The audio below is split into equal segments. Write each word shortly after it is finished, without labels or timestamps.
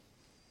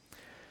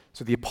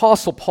So the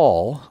Apostle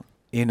Paul,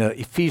 in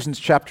Ephesians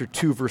chapter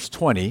 2, verse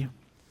 20,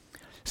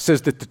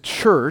 says that the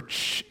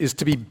church is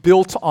to be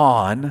built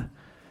on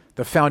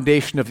the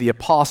foundation of the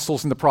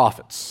apostles and the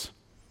prophets.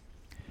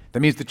 That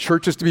means the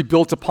church is to be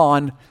built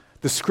upon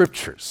the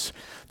Scriptures.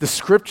 The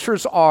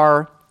Scriptures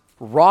are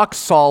rock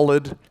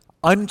solid,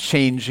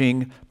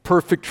 unchanging,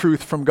 perfect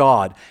truth from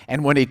God.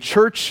 And when a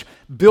church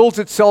builds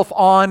itself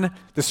on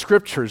the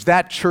Scriptures,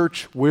 that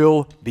church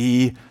will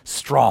be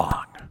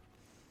strong.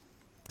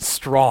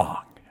 Strong.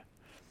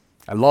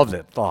 I love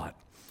that thought.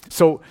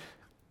 So,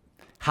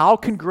 how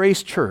can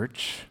Grace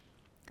Church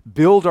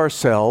build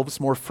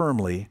ourselves more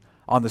firmly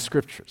on the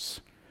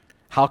Scriptures?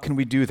 How can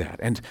we do that?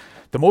 And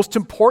the most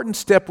important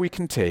step we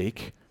can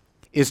take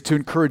is to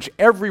encourage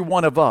every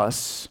one of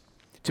us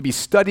to be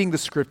studying the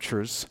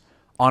Scriptures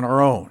on our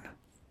own.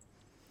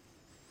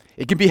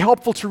 It can be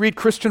helpful to read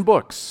Christian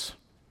books,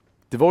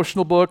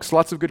 devotional books,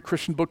 lots of good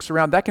Christian books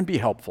around. That can be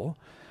helpful.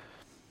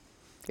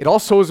 It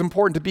also is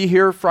important to be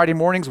here Friday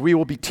mornings. We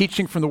will be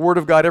teaching from the Word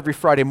of God every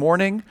Friday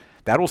morning.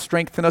 That will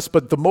strengthen us.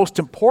 But the most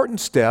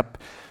important step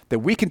that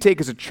we can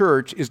take as a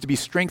church is to be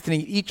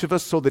strengthening each of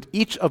us so that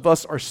each of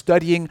us are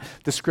studying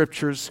the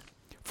Scriptures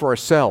for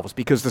ourselves.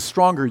 Because the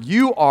stronger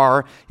you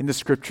are in the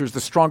Scriptures,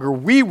 the stronger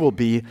we will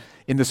be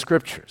in the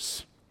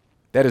Scriptures.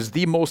 That is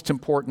the most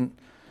important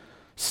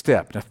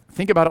step. Now,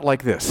 think about it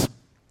like this.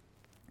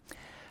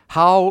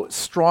 How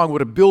strong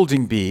would a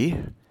building be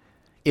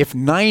if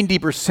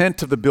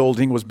 90% of the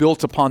building was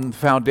built upon the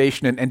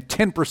foundation and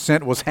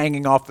 10% was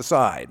hanging off the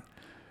side?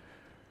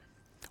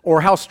 Or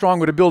how strong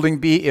would a building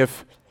be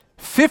if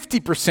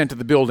 50% of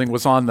the building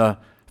was on the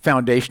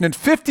foundation and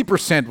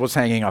 50% was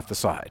hanging off the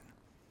side?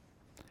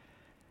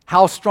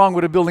 How strong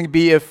would a building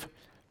be if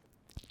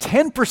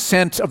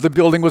 10% of the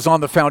building was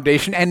on the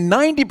foundation and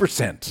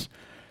 90%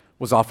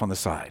 was off on the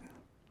side?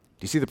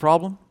 Do you see the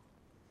problem?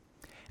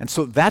 And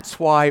so that's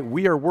why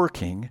we are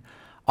working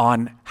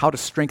on how to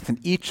strengthen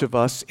each of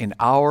us in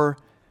our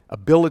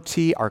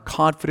ability, our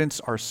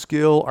confidence, our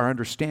skill, our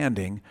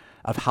understanding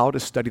of how to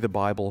study the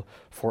Bible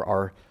for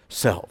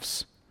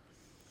ourselves.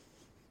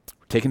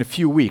 We're taking a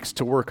few weeks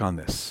to work on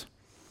this.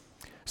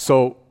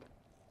 So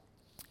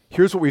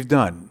here's what we've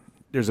done.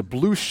 There's a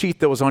blue sheet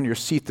that was on your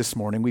seat this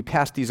morning. We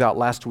passed these out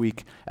last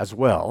week as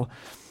well.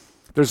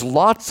 There's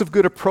lots of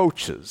good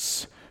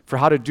approaches for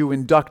how to do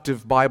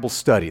inductive Bible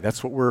study.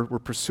 That's what we're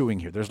pursuing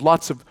here. There's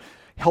lots of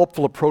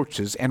helpful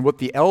approaches, and what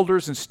the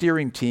elders and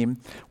steering team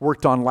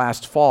worked on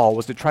last fall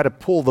was to try to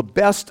pull the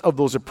best of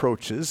those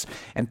approaches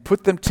and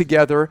put them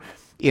together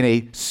in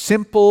a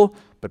simple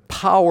but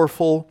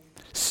powerful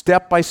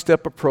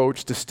step-by-step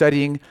approach to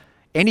studying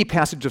any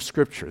passage of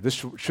Scripture.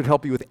 This should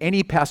help you with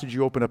any passage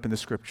you open up in the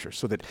Scripture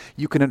so that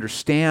you can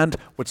understand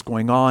what's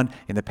going on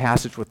in the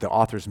passage, what the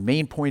author's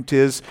main point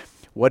is,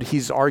 what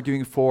he's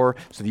arguing for,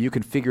 so that you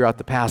can figure out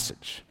the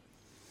passage.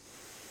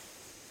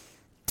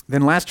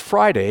 Then last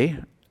Friday,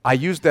 I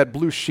used that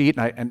blue sheet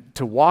and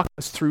to walk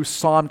us through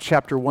Psalm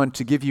chapter 1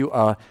 to give you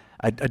a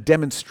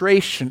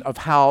demonstration of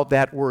how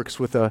that works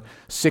with a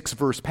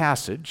 6-verse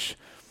passage.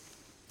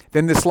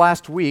 Then this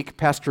last week,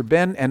 Pastor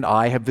Ben and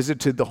I have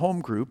visited the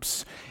home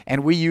groups,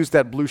 and we used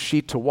that blue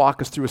sheet to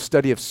walk us through a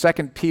study of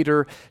 2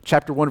 Peter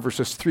chapter 1,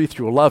 verses 3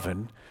 through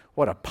 11.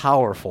 What a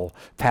powerful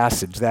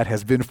passage that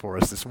has been for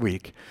us this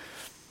week.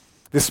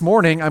 This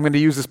morning, I'm going to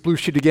use this blue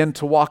sheet again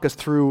to walk us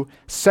through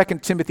 2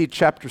 Timothy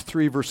chapter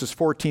 3, verses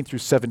 14 through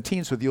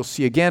 17, so that you'll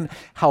see again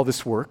how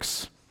this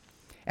works.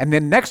 And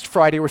then next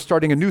Friday, we're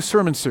starting a new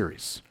sermon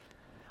series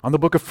on the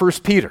book of 1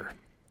 Peter.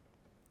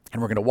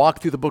 And we're going to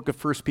walk through the book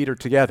of 1 Peter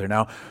together.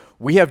 Now,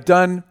 we have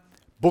done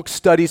book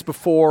studies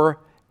before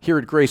here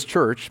at Grace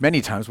Church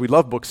many times. We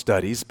love book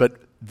studies, but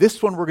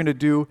this one we're going to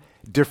do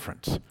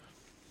different.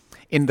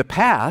 In the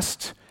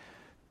past,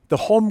 the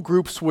home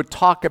groups would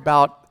talk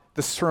about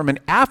the sermon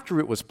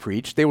after it was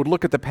preached. They would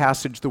look at the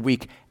passage the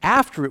week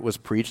after it was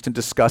preached and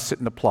discuss it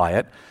and apply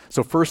it.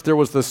 So first there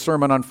was the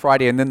sermon on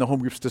Friday, and then the home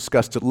groups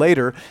discussed it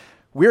later.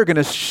 We're going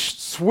to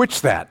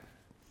switch that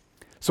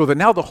so that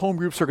now the home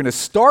groups are going to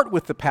start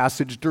with the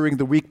passage during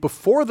the week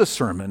before the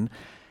sermon,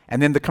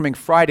 and then the coming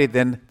Friday,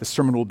 then the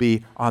sermon will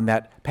be on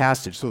that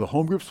passage. So the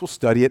home groups will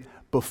study it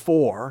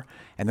before,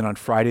 and then on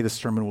Friday the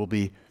sermon will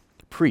be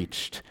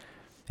preached.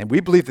 And we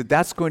believe that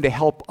that's going to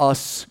help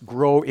us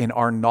grow in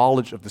our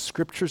knowledge of the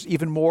Scriptures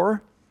even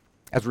more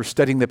as we're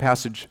studying the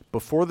passage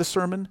before the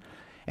sermon,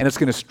 and it's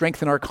going to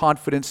strengthen our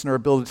confidence and our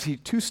ability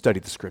to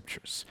study the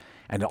Scriptures.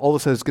 And all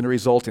this is going to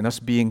result in us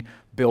being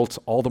built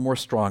all the more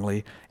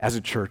strongly as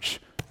a church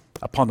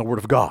upon the Word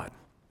of God.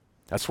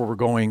 That's where we're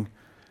going.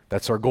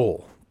 That's our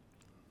goal.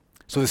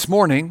 So this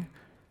morning,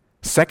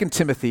 2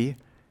 Timothy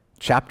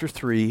chapter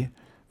 3,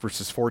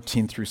 verses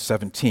 14 through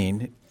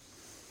 17,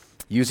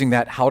 using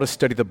that How to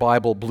Study the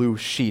Bible blue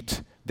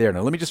sheet there. Now,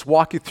 let me just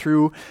walk you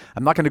through.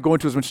 I'm not going to go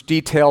into as much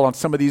detail on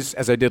some of these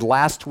as I did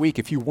last week.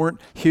 If you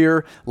weren't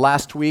here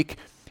last week,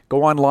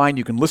 go online.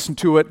 You can listen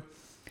to it.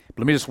 But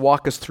let me just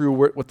walk us through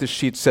what this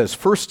sheet says.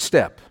 First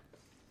step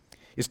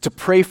is to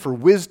pray for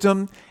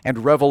wisdom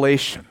and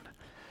revelation.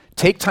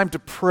 Take time to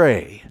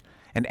pray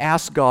and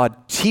ask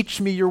God, teach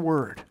me your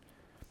word.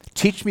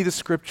 Teach me the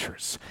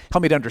scriptures.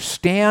 Help me to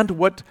understand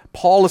what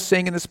Paul is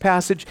saying in this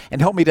passage, and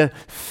help me to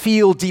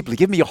feel deeply.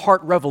 Give me a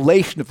heart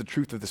revelation of the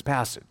truth of this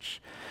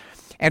passage.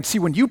 And see,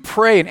 when you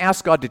pray and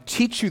ask God to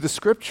teach you the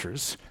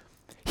scriptures,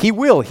 He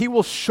will. He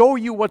will show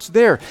you what's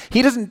there.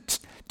 He doesn't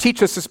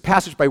teach us this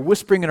passage by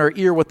whispering in our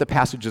ear what the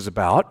passage is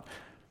about.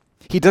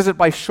 He does it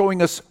by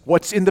showing us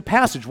what's in the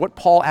passage, what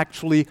Paul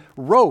actually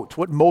wrote,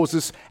 what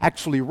Moses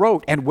actually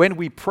wrote. And when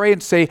we pray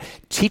and say,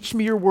 teach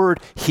me your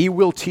word, He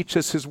will teach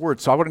us His word.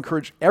 So I would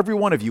encourage every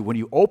one of you, when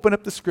you open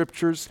up the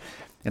scriptures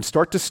and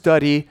start to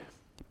study,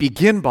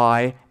 begin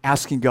by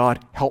asking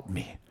God, help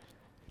me,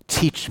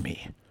 teach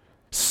me,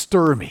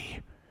 stir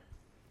me.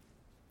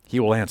 He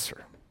will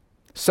answer.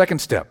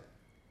 Second step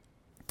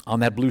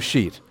on that blue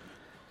sheet,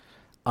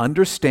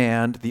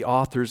 understand the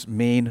author's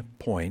main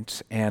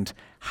point and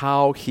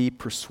how he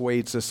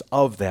persuades us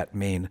of that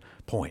main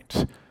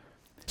point.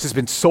 This has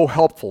been so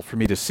helpful for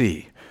me to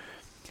see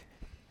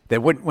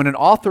that when an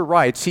author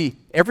writes,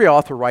 every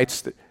author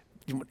writes that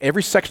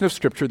every section of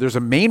Scripture, there's a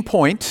main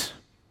point,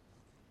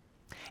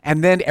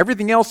 and then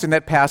everything else in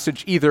that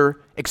passage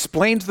either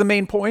explains the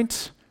main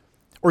point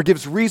or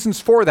gives reasons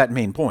for that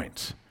main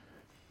point.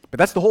 But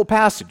that's the whole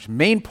passage.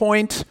 Main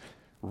point,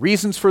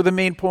 reasons for the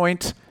main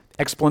point,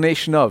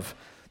 explanation of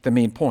the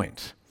main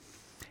point.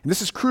 And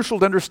this is crucial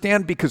to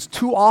understand because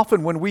too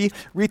often when we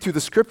read through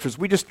the scriptures,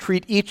 we just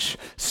treat each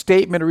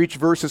statement or each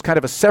verse as kind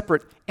of a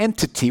separate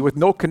entity with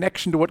no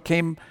connection to what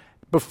came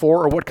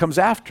before or what comes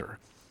after.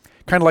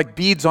 Kind of like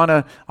beads on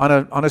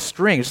a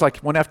string. It's like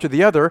one after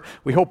the other.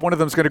 We hope one of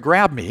them is going to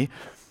grab me.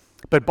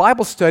 But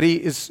Bible study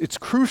it's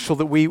crucial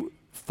that we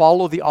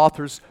follow the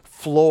author's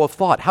flow of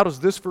thought. How does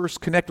this verse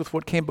connect with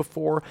what came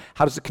before?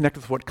 How does it connect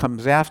with what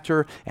comes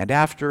after and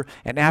after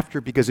and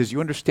after? Because as you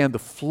understand the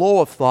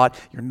flow of thought,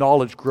 your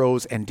knowledge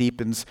grows and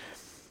deepens.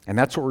 And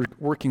that's what we're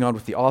working on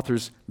with the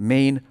author's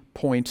main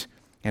point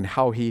and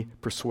how he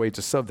persuades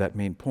us of that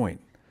main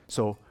point.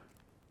 So,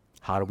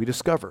 how do we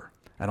discover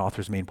an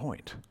author's main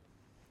point?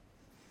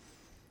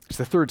 It's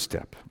the third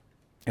step.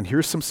 And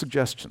here's some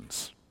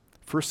suggestions.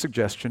 First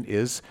suggestion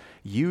is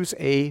use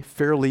a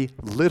fairly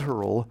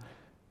literal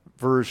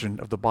version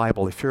of the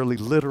Bible, a fairly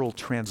literal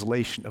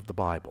translation of the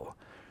Bible.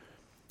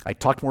 I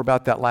talked more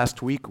about that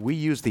last week. We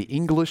use the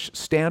English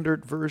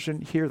Standard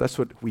Version here. That's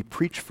what we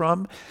preach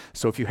from.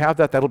 So if you have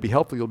that, that'll be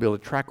helpful. You'll be able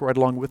to track right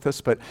along with us.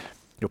 But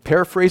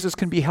paraphrases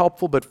can be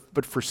helpful,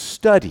 but for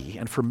study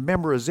and for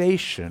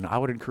memorization, I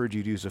would encourage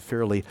you to use a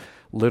fairly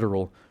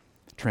literal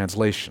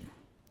translation.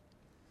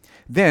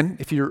 Then,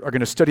 if you are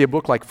going to study a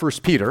book like 1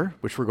 Peter,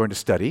 which we're going to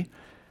study,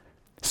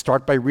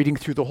 start by reading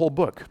through the whole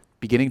book,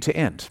 beginning to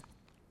end.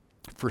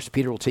 1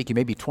 Peter will take you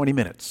maybe 20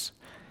 minutes.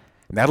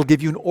 And that'll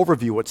give you an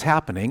overview of what's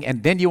happening,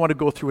 and then you want to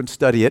go through and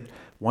study it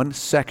one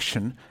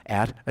section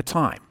at a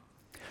time.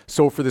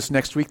 So for this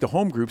next week, the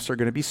home groups are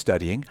going to be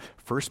studying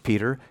 1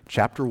 Peter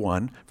chapter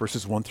 1,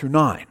 verses 1 through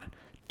 9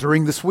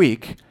 during this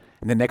week,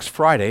 and then next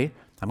Friday,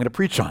 I'm going to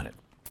preach on it.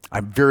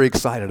 I'm very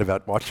excited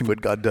about watching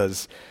what God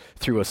does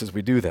through us as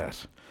we do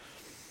that.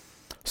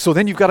 So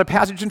then you've got a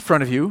passage in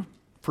front of you,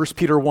 1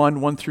 Peter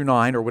 1, 1 through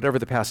 9, or whatever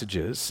the passage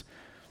is.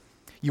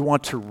 You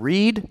want to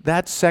read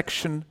that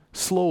section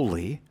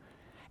slowly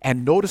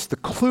and notice the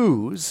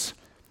clues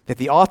that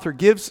the author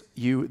gives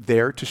you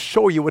there to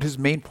show you what his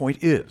main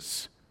point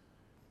is.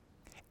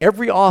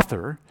 Every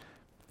author,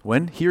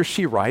 when he or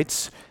she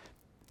writes,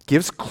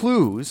 gives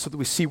clues so that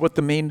we see what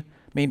the main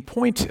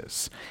point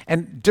is.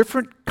 And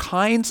different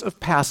kinds of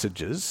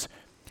passages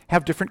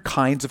have different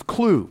kinds of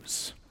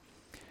clues.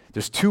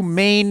 There's two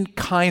main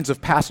kinds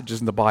of passages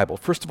in the Bible.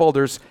 First of all,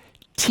 there's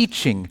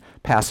teaching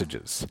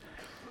passages.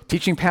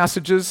 Teaching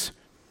passages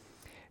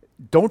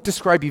don't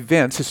describe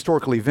events,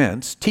 historical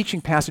events. Teaching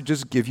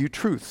passages give you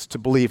truths to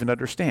believe and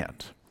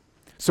understand.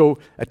 So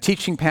a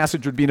teaching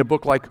passage would be in a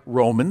book like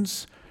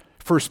Romans.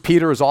 1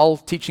 Peter is all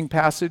teaching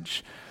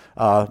passage.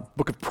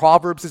 Book of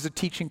Proverbs is a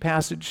teaching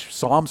passage.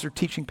 Psalms are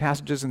teaching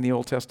passages in the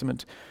Old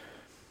Testament.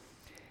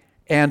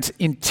 And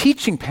in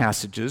teaching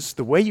passages,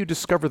 the way you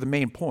discover the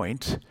main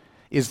point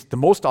is the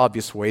most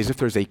obvious way is if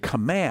there's a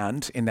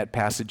command in that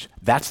passage,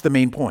 that's the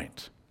main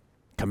point.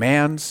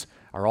 Commands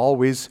are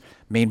always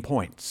main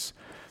points.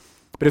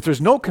 But if there's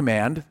no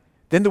command,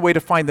 then the way to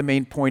find the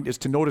main point is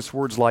to notice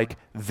words like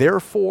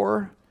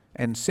therefore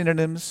and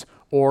synonyms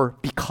or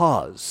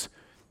because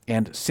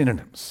and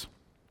synonyms.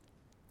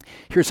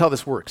 Here's how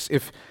this works.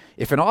 If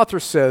an author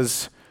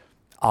says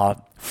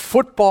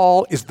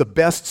football is the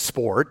best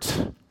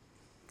sport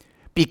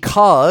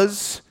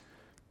because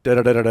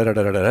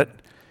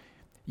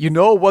you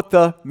know what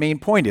the main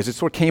point is.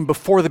 It's what came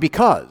before the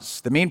because.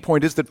 The main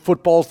point is that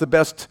football's the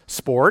best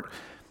sport,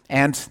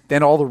 and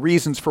then all the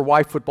reasons for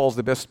why football's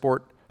the best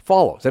sport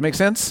follow. Does that make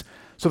sense?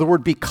 So the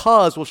word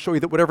because will show you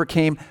that whatever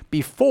came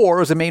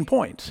before is a main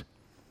point.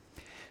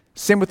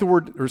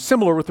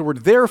 Similar with the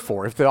word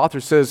therefore. If the author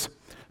says,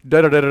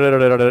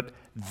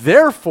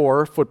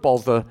 therefore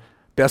football's the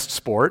best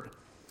sport,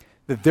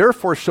 the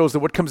therefore shows that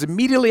what comes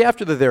immediately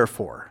after the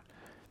therefore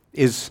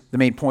is the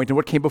main point, and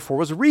what came before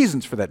was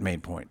reasons for that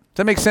main point. Does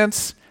that make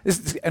sense?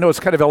 I know it's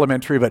kind of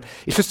elementary, but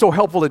it's just so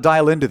helpful to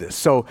dial into this.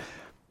 So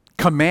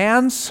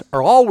commands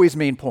are always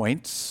main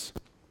points.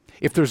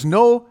 If there's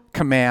no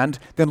command,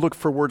 then look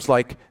for words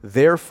like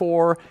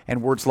therefore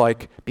and words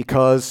like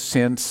because,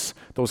 since,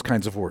 those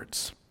kinds of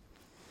words.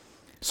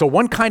 So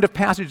one kind of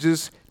passage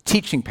is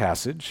teaching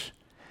passage.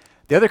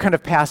 The other kind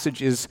of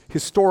passage is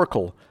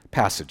historical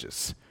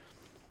passages.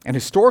 And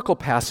historical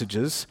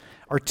passages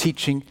are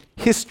teaching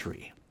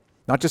history,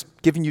 not just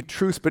giving you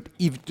truths, but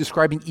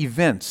describing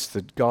events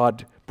that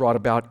God brought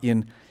about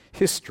in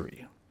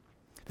history.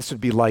 This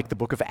would be like the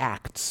book of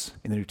Acts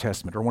in the New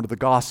Testament, or one of the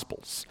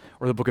Gospels,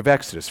 or the book of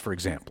Exodus, for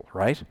example,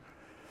 right?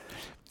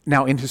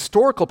 Now, in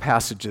historical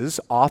passages,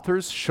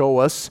 authors show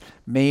us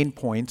main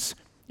points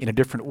in a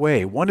different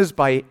way. One is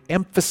by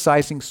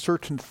emphasizing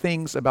certain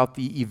things about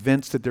the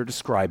events that they're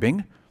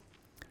describing.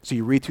 So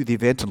you read through the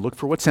event and look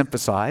for what's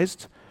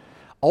emphasized.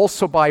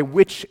 Also by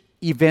which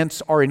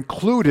events are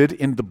included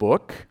in the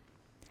book,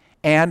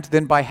 and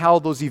then by how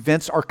those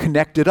events are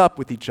connected up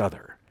with each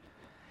other.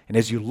 And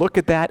as you look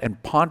at that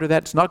and ponder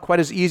that, it's not quite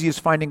as easy as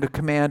finding a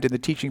command in the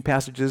teaching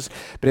passages,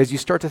 but as you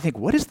start to think,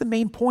 what is the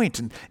main point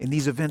in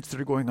these events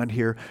that are going on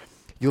here,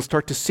 you'll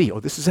start to see,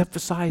 this is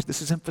emphasized,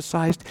 this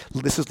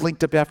is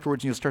linked up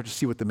afterwards, and you'll start to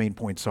see what the main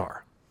points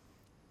are.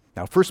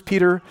 Now, 1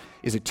 Peter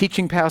is a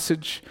teaching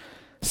passage.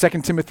 2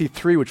 Timothy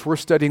 3, which we're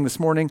studying this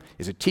morning,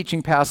 is a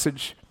teaching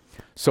passage.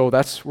 So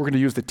we're going to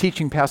use the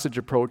teaching passage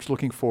approach,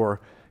 looking for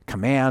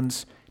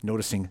commands,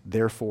 noticing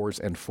therefores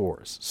and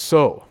fors.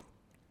 So,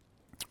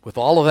 with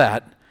all of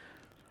that,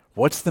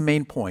 what's the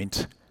main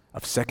point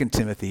of 2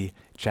 Timothy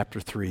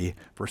chapter 3,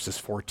 verses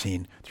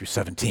 14 through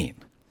 17?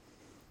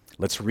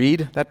 Let's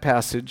read that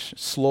passage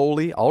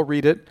slowly. I'll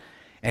read it,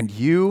 and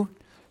you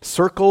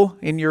circle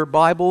in your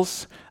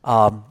Bibles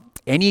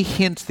any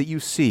hints that you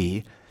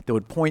see that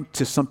would point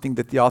to something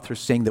that the author is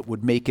saying that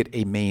would make it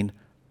a main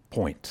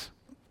point.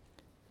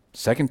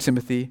 2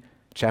 Timothy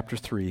chapter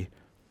 3,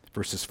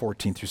 verses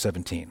 14 through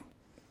 17.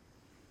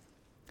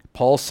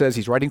 Paul says,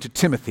 he's writing to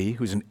Timothy,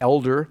 who's an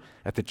elder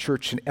at the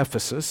church in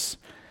Ephesus.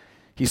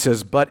 He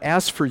says, "But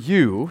as for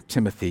you,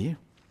 Timothy,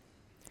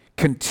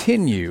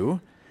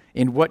 continue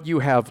in what you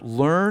have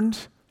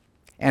learned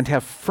and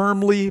have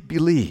firmly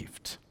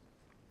believed,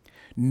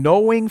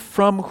 knowing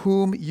from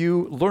whom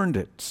you learned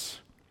it,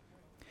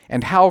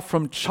 and how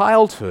from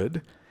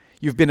childhood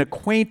you've been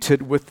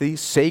acquainted with the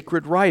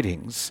sacred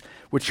writings,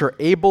 which are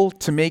able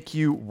to make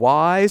you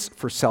wise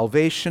for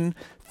salvation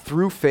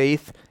through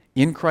faith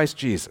in Christ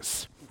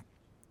Jesus.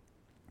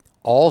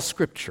 All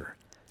Scripture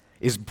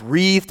is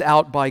breathed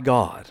out by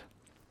God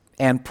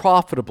and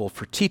profitable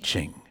for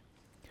teaching,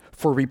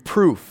 for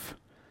reproof,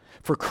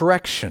 for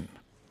correction,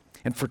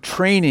 and for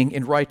training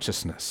in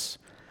righteousness,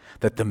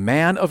 that the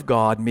man of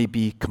God may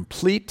be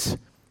complete,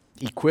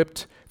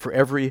 equipped for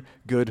every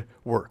good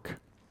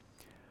work."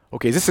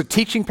 Okay, is this a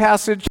teaching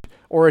passage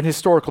or an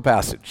historical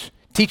passage?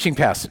 Teaching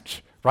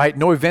passage, right?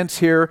 No events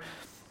here,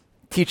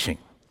 teaching.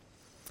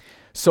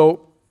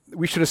 So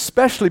we should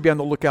especially be on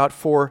the lookout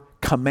for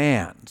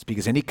commands,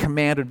 because any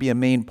command would be a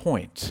main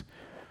point.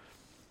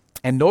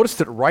 And notice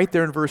that right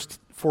there in verse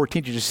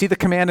 14, did you see the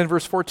command in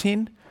verse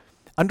 14?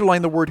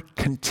 Underline the word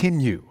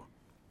continue.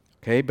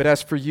 Okay, but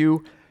as for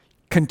you,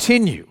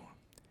 continue.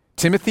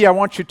 Timothy, I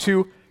want you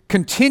to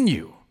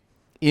continue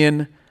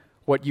in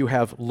what you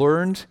have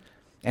learned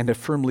and have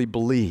firmly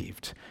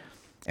believed.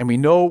 And we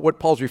know what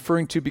Paul's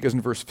referring to because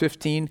in verse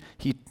 15,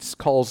 he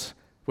calls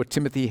what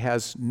Timothy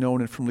has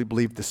known and firmly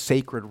believed the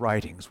sacred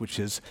writings, which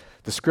is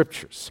the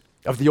Scriptures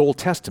of the Old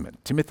Testament.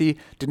 Timothy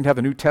didn't have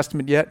the New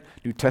Testament yet.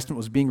 New Testament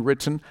was being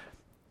written.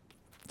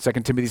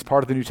 2 Timothy is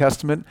part of the New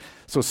Testament.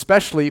 So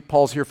especially,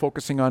 Paul's here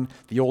focusing on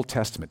the Old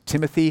Testament.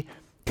 Timothy,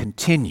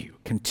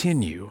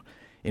 continue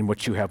in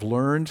what you have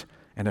learned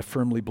and have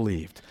firmly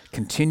believed.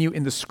 Continue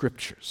in the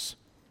Scriptures.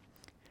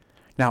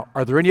 Now,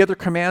 are there any other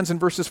commands in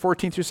verses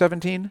 14 through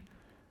 17?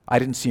 I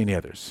didn't see any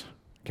others.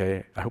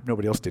 Okay, I hope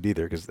nobody else did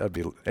either, because that'd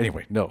be,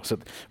 anyway, no. So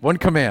one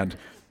command,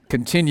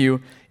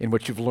 continue in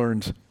what you've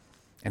learned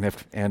and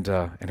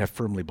have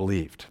firmly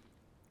believed.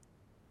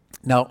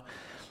 Now,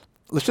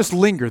 let's just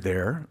linger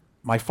there.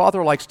 My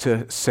father likes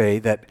to say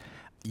that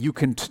you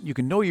can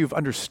know you've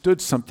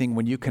understood something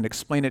when you can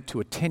explain it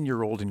to a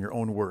 10-year-old in your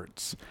own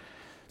words.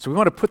 So we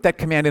want to put that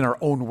command in our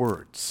own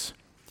words.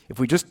 If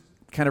we just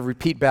kind of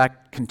repeat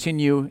back,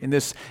 continue in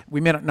this,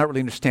 we may not really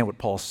understand what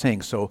Paul's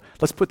saying. So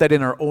let's put that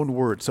in our own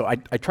words. So I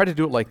try to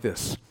do it like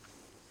this.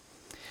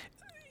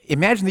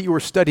 Imagine that you were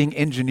studying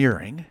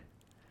engineering,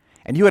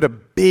 and you had a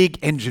big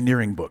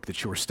engineering book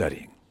that you were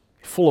studying,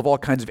 full of all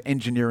kinds of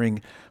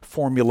engineering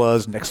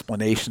formulas and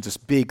explanations, this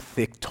big,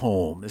 thick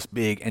tome, this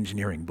big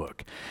engineering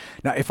book.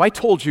 Now, if I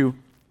told you,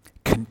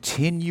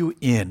 continue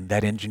in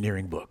that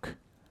engineering book,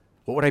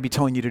 what would I be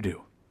telling you to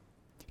do?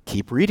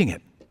 Keep reading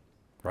it,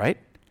 right?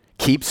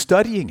 Keep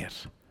studying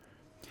it.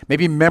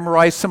 Maybe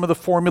memorize some of the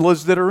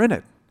formulas that are in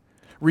it.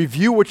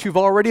 Review what you've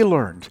already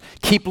learned.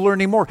 Keep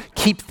learning more.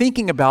 Keep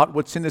thinking about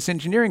what's in this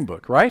engineering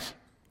book, right?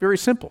 Very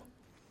simple.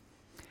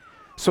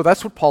 So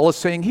that's what Paul is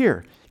saying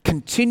here.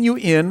 Continue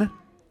in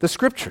the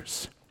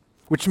Scriptures,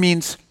 which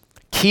means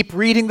keep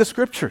reading the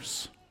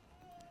Scriptures.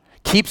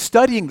 Keep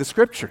studying the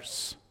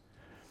Scriptures.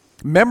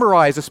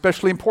 Memorize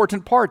especially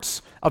important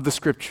parts of the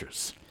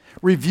Scriptures.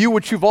 Review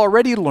what you've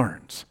already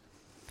learned.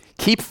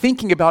 Keep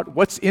thinking about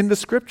what's in the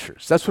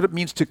Scriptures. That's what it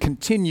means to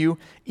continue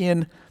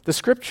in the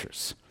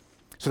Scriptures.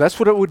 So that's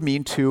what it would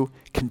mean to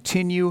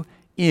continue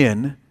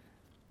in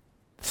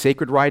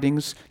sacred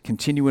writings,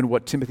 continue in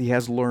what Timothy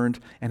has learned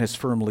and has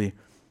firmly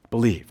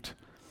believed.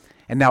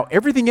 And now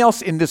everything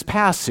else in this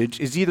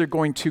passage is either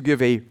going to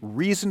give a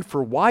reason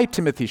for why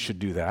Timothy should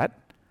do that,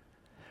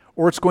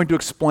 or it's going to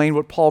explain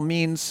what Paul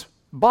means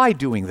by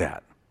doing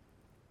that.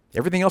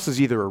 Everything else is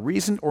either a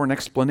reason or an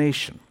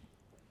explanation.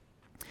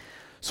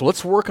 So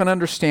let's work on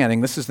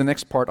understanding, this is the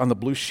next part on the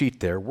blue sheet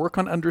there, work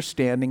on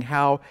understanding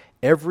how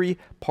every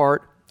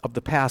part of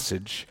the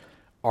passage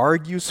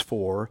argues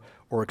for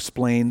or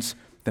explains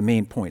the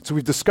main point. So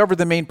we've discovered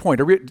the main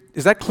point.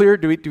 Is that clear?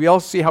 Do we all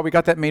see how we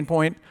got that main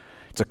point?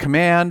 It's a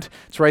command.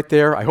 It's right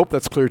there. I hope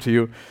that's clear to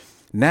you.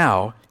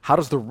 Now, how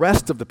does the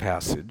rest of the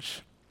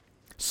passage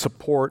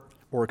support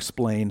or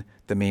explain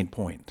the main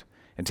point?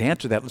 And to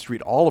answer that, let's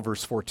read all of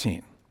verse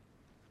 14.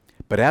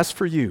 But as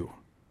for you,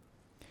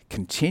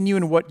 continue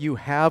in what you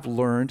have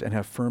learned and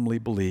have firmly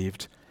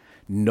believed,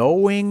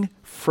 knowing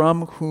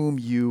from whom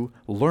you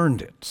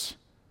learned it.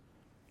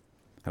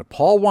 Now,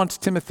 Paul wants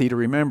Timothy to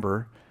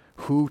remember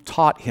who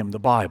taught him the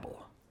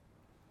Bible.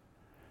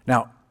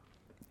 Now,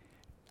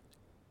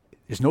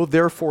 there's no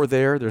therefore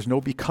there, there's no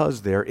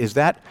because there. Is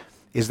that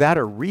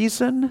a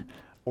reason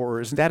or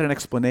is that an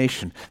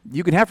explanation?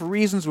 You can have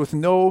reasons with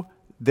no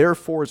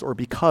therefores or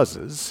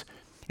becauses,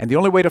 and the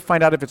only way to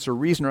find out if it's a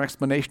reason or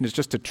explanation is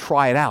just to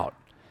try it out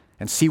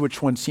and see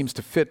which one seems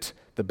to fit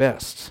the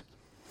best.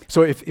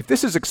 So if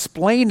this is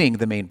explaining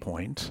the main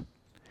point,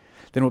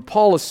 then what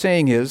Paul is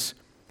saying is,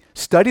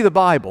 study the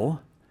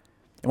Bible,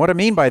 and what I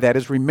mean by that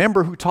is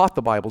remember who taught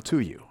the Bible to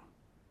you.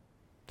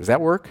 Does that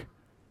work?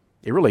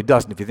 It really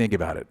doesn't if you think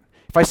about it.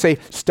 If I say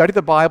study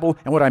the Bible,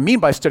 and what I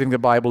mean by studying the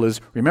Bible is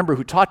remember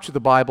who taught you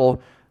the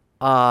Bible,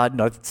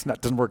 no, it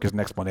doesn't work as an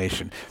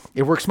explanation.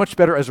 It works much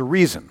better as a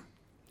reason.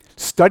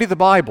 Study the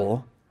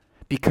Bible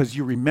because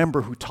you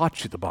remember who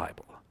taught you the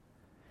Bible.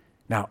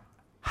 Now,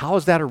 how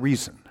is that a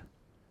reason?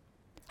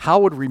 How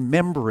would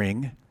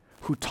remembering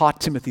who taught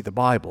Timothy the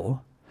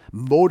Bible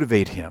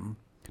motivate him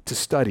to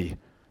study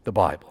the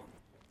Bible?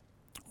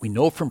 We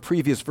know from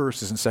previous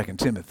verses in 2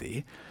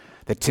 Timothy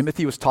that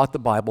Timothy was taught the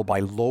Bible by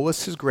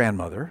Lois, his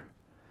grandmother,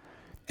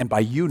 and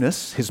by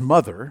Eunice, his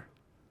mother,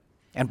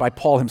 and by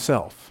Paul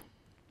himself.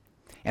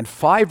 And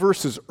 5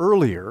 verses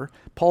earlier,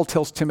 Paul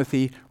tells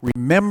Timothy,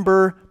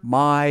 remember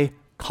my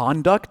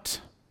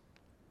conduct,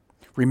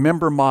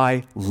 remember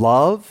my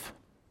love,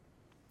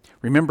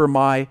 remember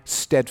my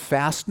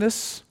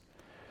steadfastness,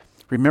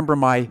 remember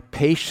my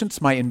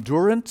patience, my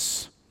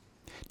endurance.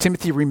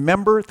 Timothy,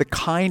 remember the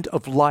kind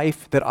of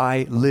life that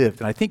I lived.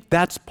 And I think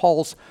that's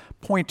Paul's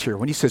point here.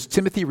 When he says,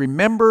 Timothy,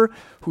 remember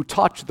who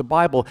taught you the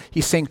Bible,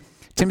 he's saying,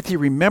 Timothy,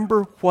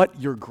 remember what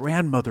your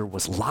grandmother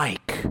was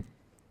like.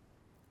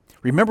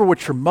 Remember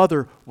what your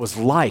mother was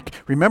like.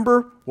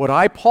 Remember what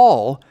I,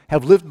 Paul,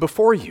 have lived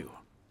before you.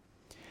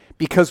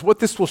 Because what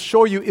this will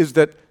show you is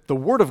that the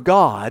Word of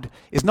God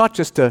is not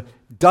just a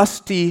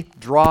dusty,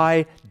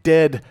 dry,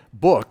 dead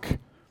book.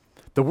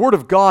 The Word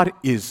of God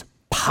is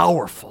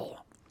powerful.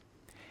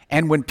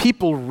 And when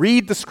people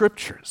read the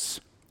Scriptures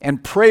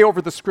and pray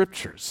over the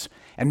Scriptures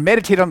and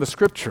meditate on the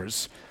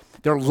Scriptures,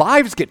 their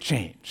lives get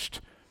changed.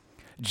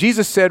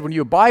 Jesus said, when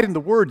you abide in the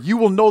Word, you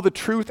will know the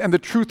truth, and the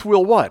truth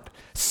will what?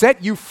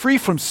 Set you free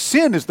from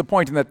sin is the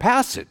point in that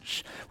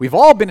passage. We've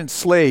all been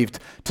enslaved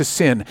to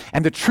sin,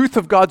 and the truth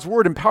of God's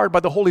Word, empowered by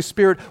the Holy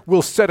Spirit,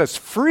 will set us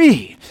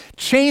free.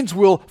 Chains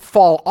will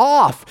fall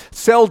off.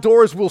 Cell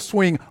doors will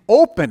swing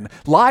open.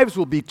 Lives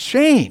will be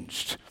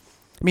changed.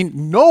 I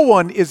mean, no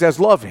one is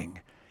as loving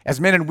as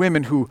men and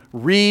women who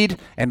read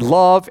and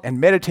love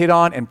and meditate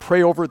on and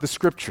pray over the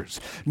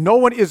Scriptures. No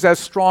one is as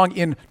strong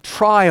in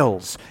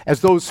trials as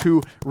those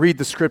who read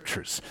the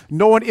Scriptures.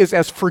 No one is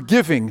as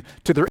forgiving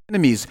to their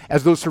enemies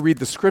as those who read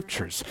the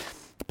Scriptures.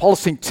 Paul is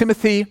saying,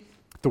 Timothy,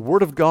 the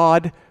Word of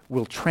God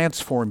will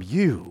transform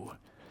you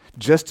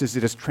just as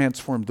it has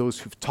transformed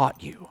those who've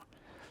taught you.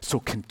 So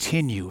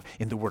continue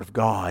in the Word of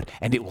God,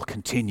 and it will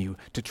continue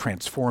to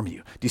transform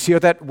you. Do you see how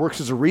that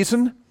works as a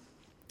reason?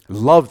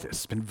 Love this.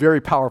 It's been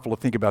very powerful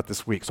to think about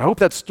this week. So I hope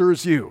that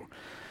stirs you.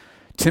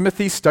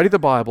 Timothy, study the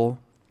Bible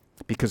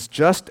because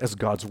just as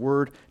God's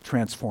Word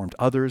transformed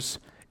others,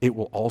 it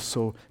will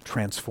also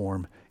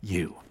transform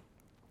you.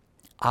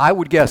 I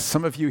would guess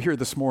some of you here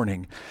this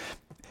morning,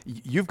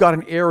 you've got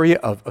an area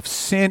of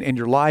sin in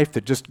your life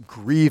that just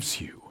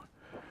grieves you.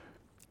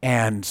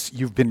 And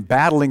you've been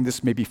battling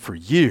this maybe for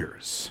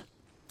years.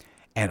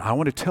 And I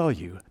want to tell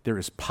you, there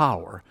is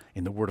power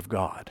in the Word of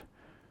God.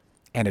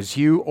 And as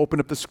you open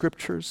up the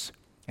Scriptures,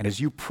 and as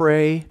you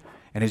pray,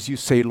 And as you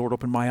say, Lord,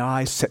 open my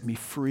eyes, set me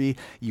free,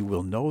 you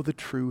will know the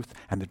truth,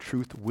 and the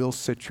truth will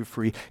set you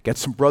free. Get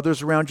some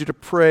brothers around you to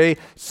pray,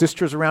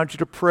 sisters around you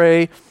to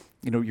pray.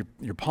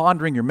 You're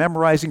pondering, you're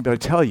memorizing, but I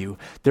tell you,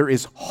 there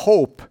is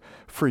hope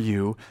for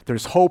you.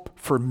 There's hope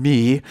for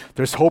me.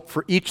 There's hope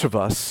for each of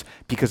us,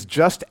 because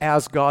just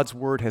as God's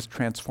word has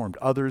transformed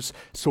others,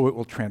 so it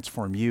will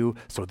transform you.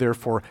 So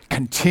therefore,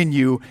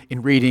 continue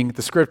in reading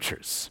the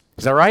scriptures.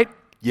 Is that right?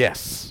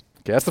 Yes.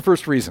 Okay, that's the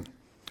first reason.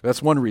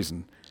 That's one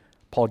reason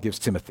Paul gives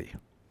Timothy.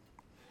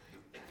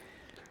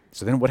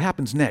 So then what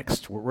happens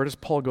next? Where does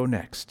Paul go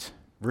next?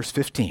 Verse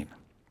 15.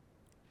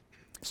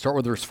 Start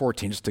with verse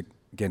 14, just to,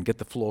 again, get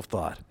the flow of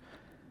thought.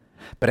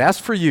 But as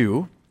for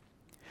you,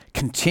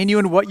 continue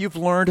in what you've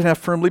learned and have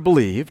firmly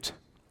believed,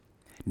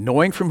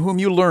 knowing from whom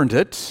you learned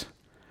it,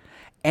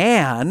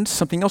 and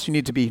something else you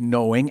need to be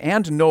knowing,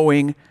 and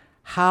knowing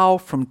how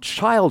from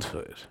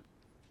childhood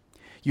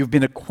you've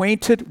been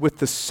acquainted with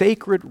the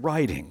sacred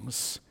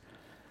writings,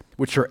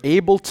 which are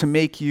able to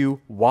make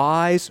you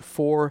wise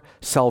for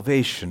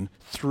salvation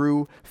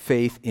through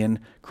faith in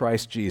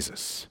Christ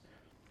Jesus.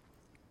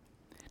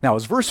 Now,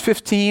 is verse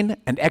 15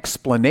 an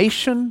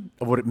explanation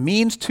of what it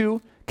means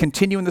to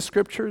continue in the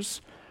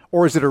scriptures,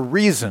 or is it a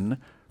reason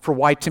for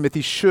why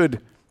Timothy should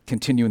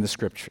continue in the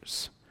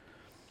scriptures?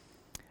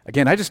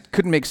 Again, I just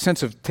couldn't make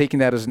sense of taking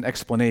that as an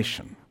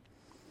explanation.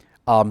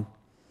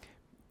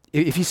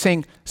 If he's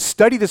saying,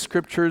 study the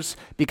scriptures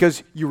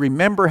because you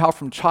remember how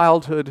from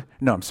childhood,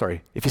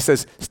 if he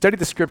says, study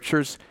the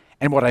scriptures,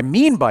 and what I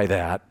mean by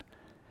that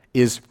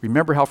is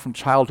remember how from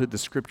childhood the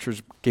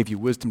scriptures gave you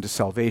wisdom to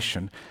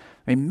salvation.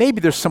 I mean, maybe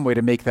there's some way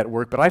to make that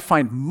work, but I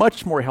find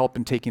much more help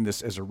in taking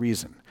this as a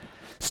reason.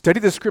 Study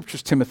the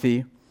scriptures,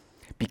 Timothy,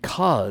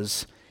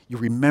 because you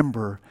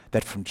remember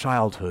that from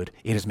childhood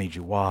it has made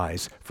you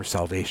wise for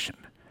salvation.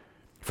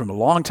 From a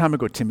long time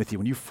ago, Timothy,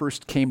 when you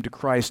first came to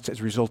Christ as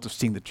a result of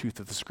seeing the truth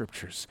of the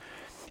scriptures,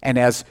 and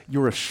as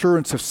your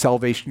assurance of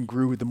salvation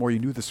grew, the more you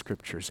knew the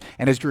scriptures,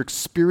 and as your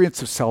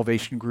experience of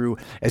salvation grew,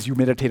 as you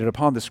meditated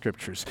upon the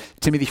scriptures,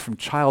 Timothy, from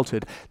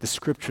childhood, the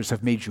scriptures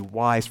have made you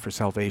wise for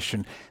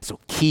salvation, so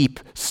keep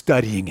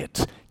studying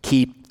it.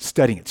 Keep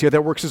studying it. See how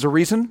that works as a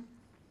reason?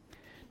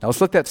 Now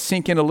let's let that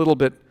sink in a little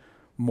bit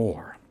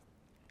more.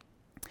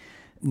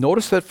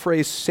 Notice that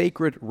phrase,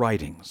 sacred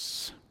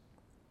writings.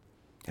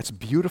 It's a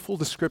beautiful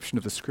description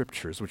of the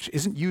scriptures, which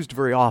isn't used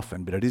very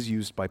often, but it is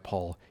used by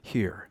Paul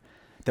here.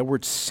 That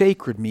word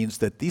sacred means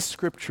that these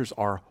scriptures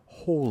are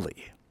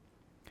holy.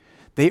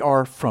 They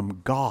are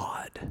from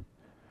God.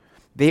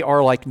 They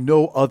are like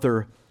no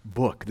other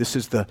book. This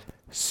is the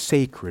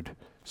sacred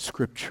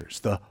scriptures,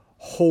 the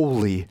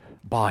holy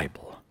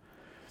Bible.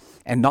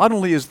 And not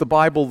only is the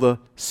Bible the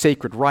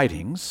sacred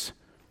writings,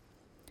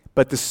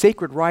 but the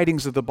sacred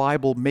writings of the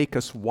Bible make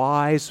us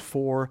wise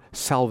for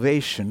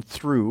salvation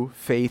through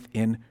faith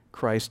in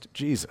Christ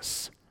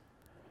Jesus.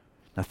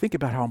 Now think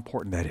about how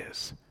important that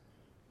is.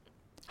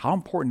 How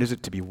important is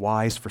it to be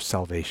wise for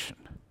salvation?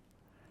 I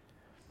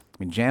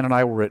mean, Jan and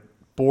I were at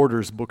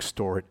Borders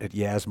bookstore at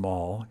Yaz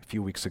Mall a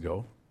few weeks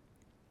ago.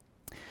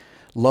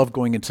 Love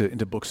going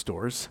into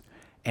bookstores.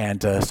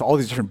 And so all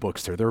these different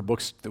books there. There are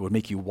books that would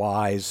make you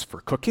wise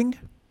for cooking,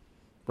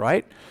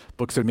 right?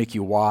 Books that would make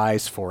you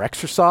wise for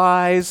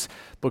exercise,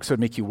 books that would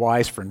make you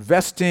wise for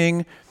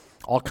investing,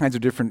 all kinds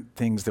of different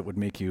things that would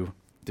make you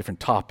different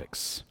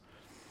topics.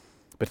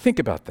 But think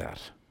about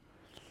that.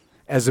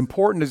 As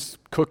important as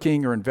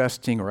cooking or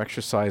investing or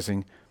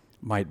exercising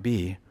might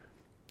be,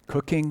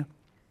 cooking,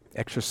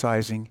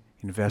 exercising,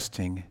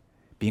 investing,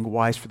 being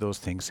wise for those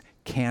things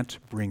can't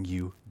bring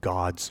you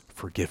God's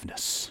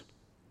forgiveness.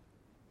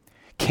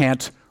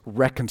 Can't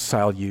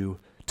reconcile you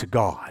to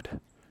God.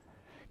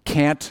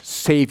 Can't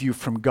save you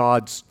from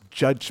God's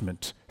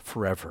judgment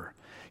forever.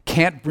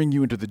 Can't bring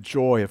you into the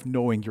joy of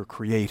knowing your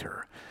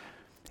Creator.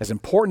 As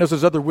important as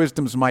those other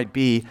wisdoms might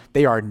be,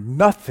 they are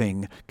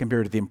nothing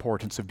compared to the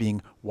importance of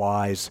being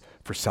wise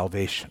for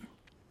salvation.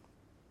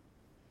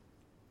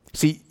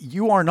 See,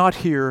 you are not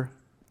here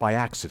by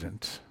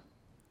accident.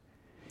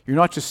 You're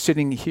not just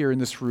sitting here in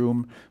this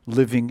room,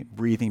 living,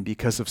 breathing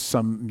because of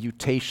some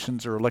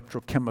mutations or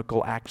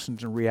electrochemical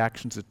actions and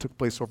reactions that took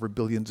place over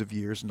billions of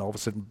years, and all of a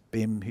sudden,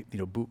 bim,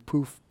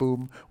 poof,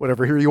 boom,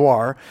 whatever, here you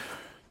are.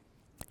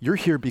 You're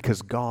here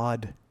because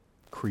God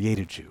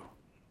created you.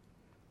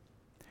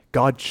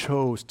 God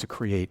chose to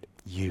create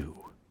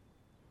you.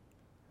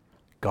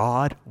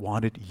 God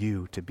wanted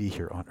you to be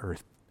here on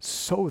earth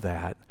so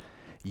that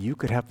you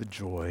could have the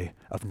joy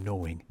of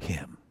knowing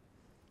Him.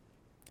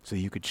 So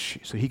he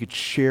could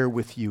share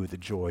with you the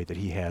joy that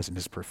He has in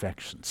His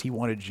perfections. He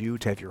wanted you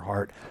to have your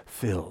heart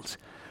filled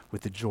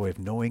with the joy of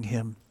knowing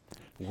Him,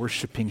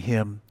 worshiping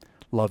Him,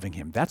 loving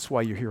Him. That's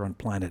why you're here on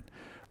planet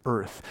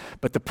Earth.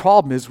 But the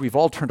problem is we've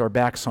all turned our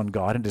backs on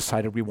God and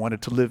decided we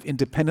wanted to live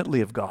independently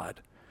of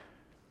God.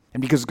 And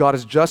because God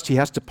is just, He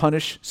has to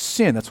punish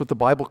sin. That's what the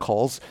Bible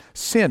calls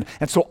sin.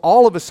 And so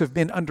all of us have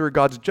been under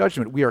God's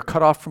judgment. We are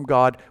cut off from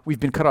God. We've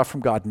been cut off from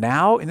God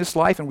now in this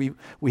life, and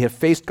we have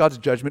faced God's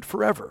judgment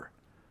forever.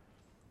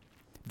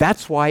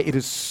 That's why it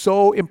is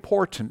so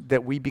important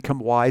that we become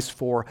wise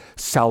for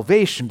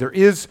salvation. There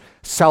is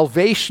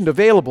salvation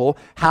available.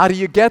 How do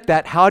you get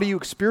that? How do you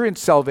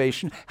experience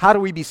salvation? How do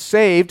we be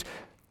saved?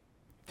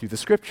 Through the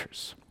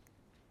Scriptures.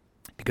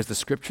 Because the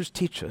Scriptures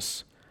teach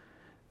us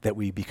that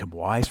we become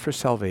wise for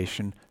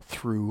salvation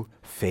through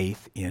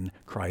faith in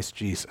Christ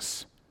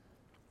Jesus.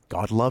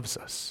 God loves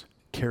us,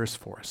 cares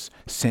for us,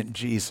 sent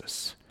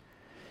Jesus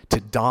to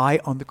die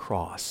on the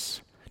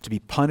cross, to be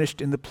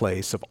punished in the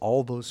place of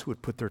all those who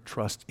would put their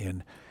trust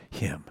in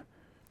him.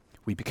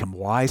 We become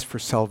wise for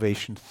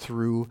salvation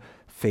through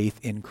faith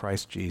in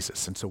Christ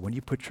Jesus. And so when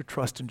you put your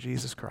trust in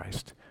Jesus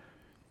Christ,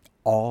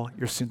 all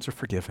your sins are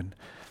forgiven.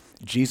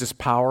 Jesus'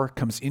 power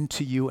comes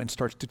into you and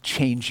starts to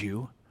change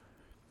you.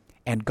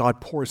 And God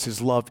pours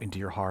his love into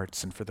your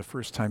hearts. And for the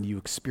first time, you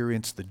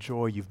experience the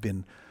joy you've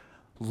been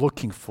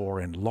looking for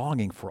and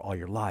longing for all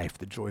your life,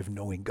 the joy of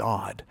knowing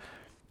God.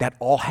 That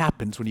all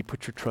happens when you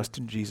put your trust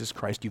in Jesus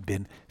Christ. You've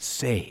been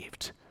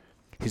saved.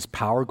 His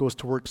power goes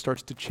to work,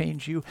 starts to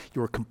change you.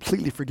 You are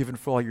completely forgiven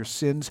for all your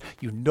sins.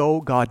 You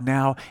know God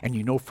now, and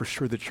you know for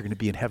sure that you're going to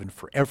be in heaven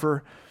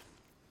forever.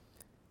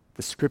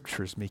 The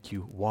Scriptures make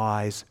you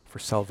wise for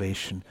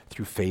salvation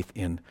through faith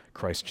in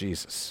Christ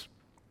Jesus.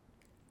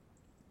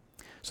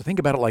 So think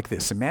about it like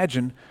this.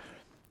 Imagine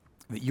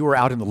that you are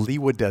out in the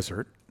Lewa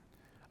Desert,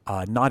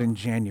 not in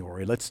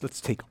January. Let's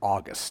take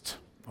August,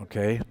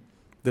 okay?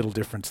 Little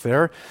difference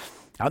there.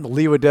 Out in the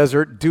Lewa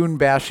Desert, dune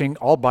bashing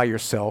all by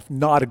yourself.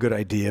 Not a good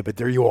idea, but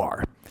there you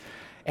are.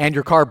 And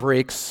your car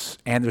breaks,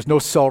 and there's no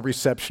cell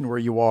reception where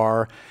you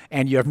are,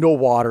 and you have no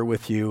water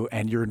with you,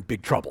 and you're in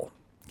big trouble.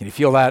 Can you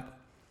feel that?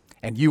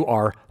 And you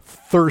are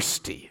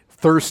thirsty,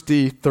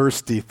 thirsty,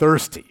 thirsty,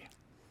 thirsty.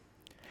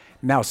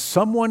 Now,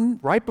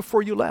 someone, right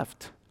before you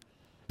left,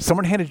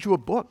 someone handed you a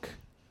book.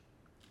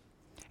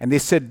 And they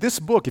said, this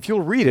book, if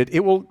you'll read it,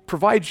 it will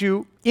provide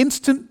you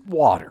instant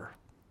water.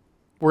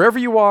 Wherever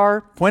you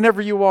are,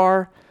 whenever you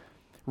are,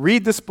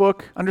 read this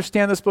book,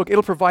 understand this book,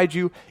 it'll provide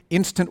you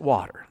instant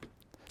water.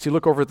 So you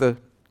look over at the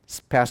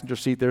passenger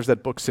seat, there's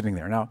that book sitting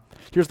there. Now,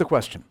 here's the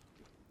question.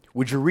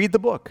 Would you read the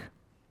book?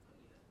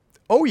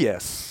 Oh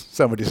yes,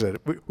 somebody said.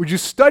 Would you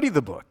study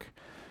the book?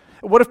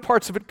 What if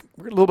parts of it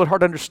were a little bit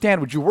hard to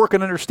understand? Would you work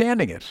on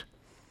understanding it?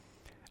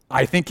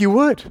 I think you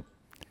would.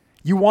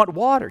 You want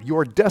water. You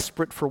are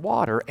desperate for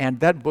water, and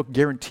that book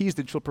guarantees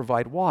that you'll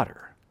provide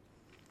water.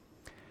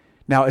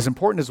 Now, as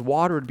important as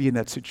water would be in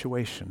that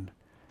situation,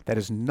 that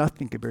is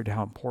nothing compared to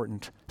how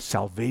important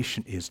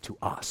salvation is to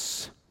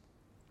us.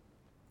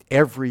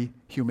 Every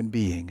human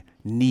being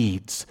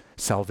needs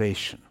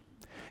salvation.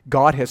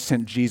 God has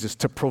sent Jesus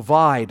to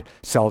provide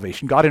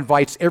salvation. God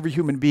invites every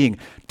human being,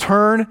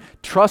 turn,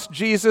 trust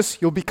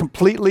Jesus, you'll be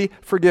completely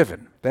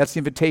forgiven. That's the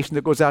invitation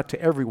that goes out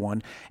to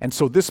everyone. And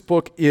so this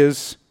book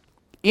is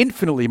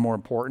infinitely more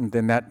important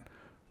than that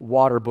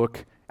water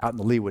book out in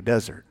the Lewa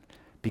Desert,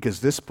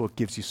 because this book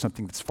gives you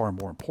something that's far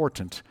more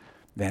important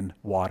than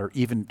water,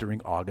 even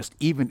during August,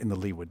 even in the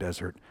Lewa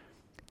Desert.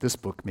 This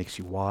book makes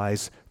you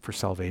wise for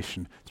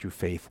salvation through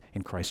faith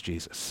in Christ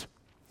Jesus.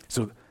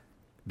 So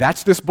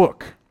that's this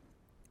book.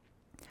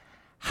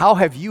 How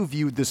have you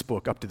viewed this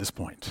book up to this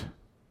point?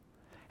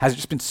 Has it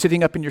just been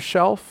sitting up in your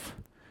shelf?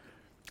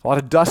 A lot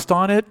of dust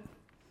on it?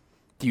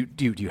 Do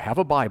you have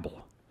a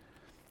Bible?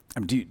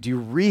 Do you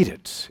read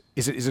it?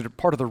 Is it a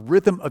part of the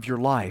rhythm of your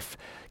life?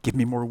 Give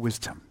me more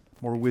wisdom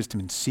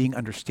in seeing,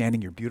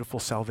 understanding your beautiful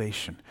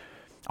salvation.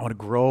 I want to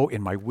grow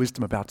in my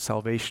wisdom about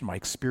salvation, my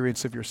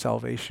experience of your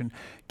salvation.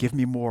 Give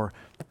me more.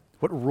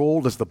 What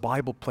role does the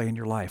Bible play in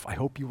your life? I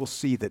hope you will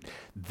see that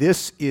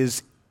this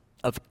is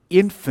of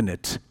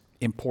infinite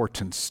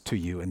importance to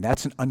you, and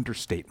that's an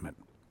understatement.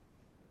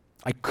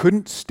 I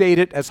couldn't state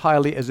it as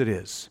highly as it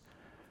is,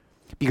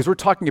 because we're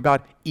talking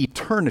about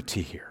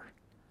eternity here.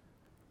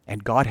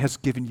 And God has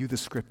given you the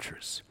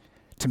Scriptures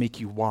to make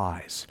you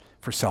wise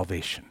for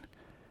salvation.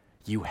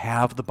 You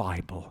have the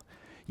Bible.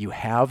 You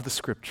have the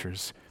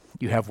Scriptures.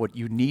 You have what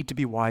you need to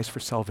be wise for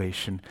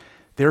salvation.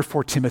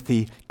 Therefore,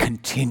 Timothy,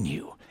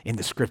 continue in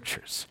the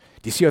Scriptures.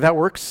 Do you see how that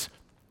works?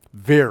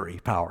 Very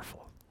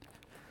powerful.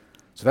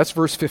 So that's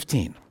verse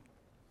 15.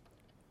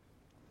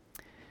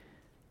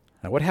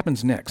 Now, what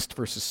happens next?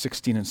 Verses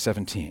 16 and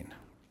 17.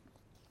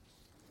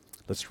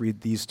 Let's read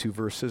these two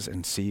verses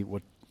and see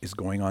what is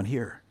going on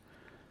here.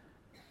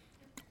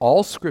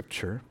 All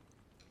Scripture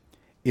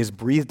is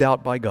breathed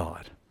out by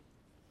God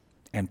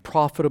and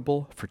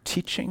profitable for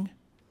teaching,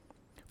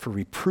 for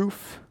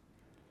reproof,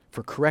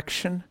 for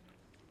correction,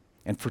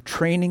 and for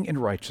training in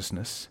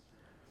righteousness,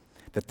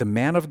 that the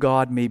man of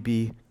God may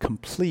be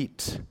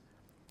complete,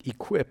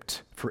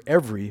 equipped for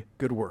every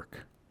good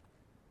work.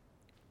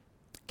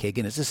 Okay,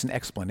 again, is this an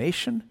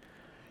explanation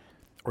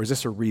or is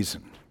this a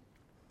reason?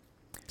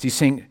 So he's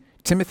saying,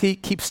 Timothy,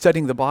 keep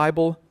studying the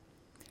Bible.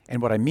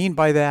 And what I mean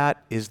by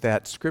that is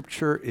that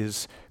Scripture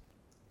is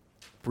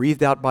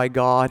breathed out by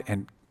God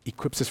and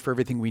equips us for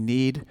everything we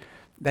need.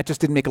 That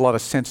just didn't make a lot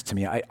of sense to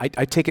me. I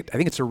think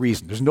it's a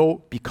reason. There's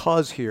no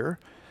because here,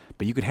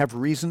 but you could have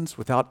reasons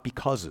without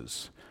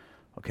becauses.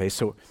 Okay,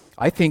 so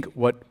I think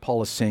what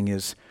Paul is saying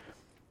is,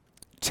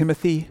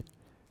 Timothy,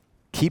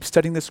 keep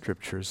studying the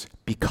Scriptures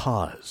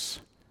because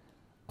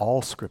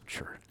all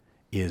Scripture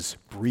is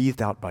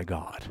breathed out by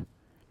God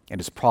and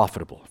is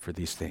profitable for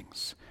these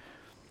things.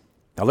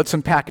 Now let's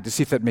unpack it to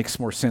see if that makes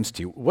more sense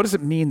to you. What does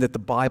it mean that the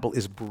Bible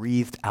is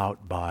breathed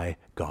out by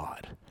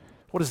God?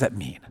 What does that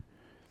mean?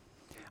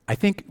 I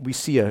think we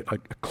see a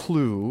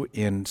clue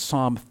in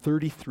Psalm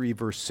 33,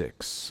 verse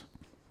 6.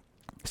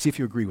 See if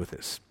you agree with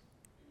this.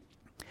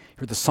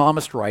 Here the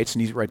psalmist writes,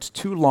 and he writes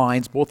two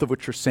lines, both of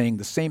which are saying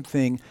the same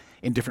thing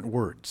in different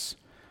words.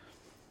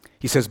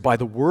 He says, by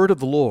the word of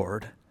the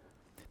Lord,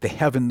 the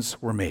heavens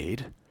were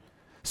made.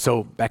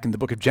 So back in the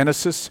book of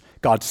Genesis,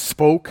 God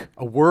spoke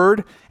a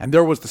word, and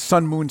there was the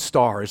sun, moon,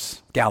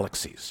 stars,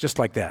 galaxies, just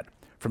like that.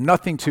 From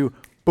nothing to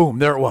boom,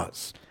 there it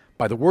was.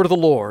 By the word of the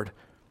Lord,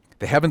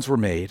 the heavens were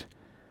made,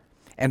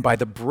 and by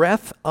the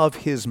breath of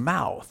his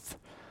mouth,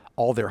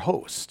 all their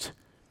host.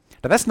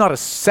 Now that's not a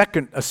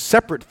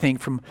separate thing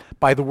from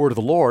by the word of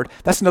the Lord.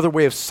 That's another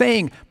way of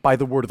saying by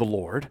the word of the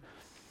Lord.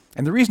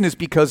 And the reason is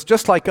because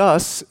just like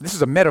us, this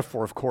is a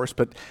metaphor of course,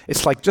 but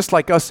it's like just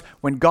like us,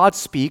 when God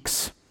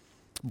speaks,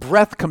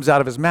 breath comes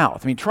out of his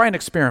mouth. I mean, try an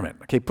experiment.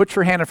 Okay, put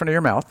your hand in front of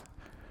your mouth.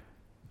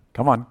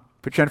 Come on,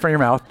 put your hand in front of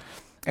your mouth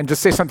and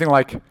just say something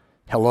like,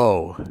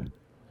 hello. Do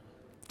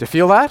you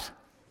feel that?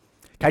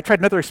 Okay, I tried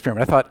another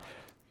experiment.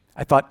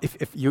 I thought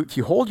if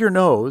you hold your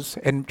nose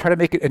and try to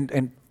make it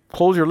and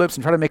close your lips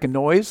and try to make a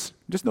noise,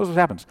 just notice what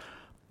happens.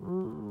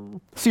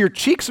 See, your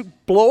cheeks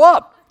blow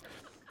up.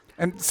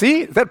 And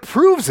see, that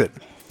proves it.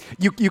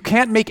 You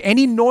can't make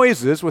any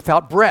noises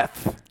without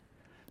breath.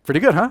 Pretty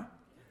good, huh?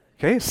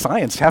 Okay,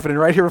 science happening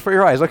right here before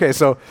your eyes. Okay,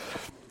 so,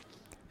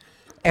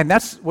 and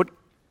that's what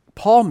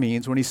Paul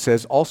means when he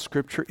says all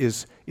Scripture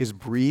is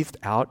breathed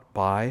out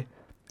by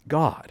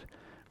God.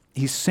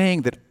 He's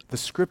saying that the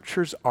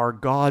Scriptures are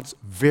God's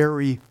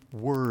very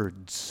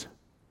words.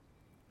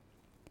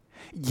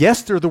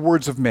 Yes, they're the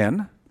words of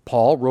men.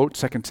 Paul wrote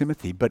 2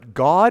 Timothy, but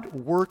God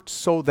worked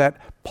so that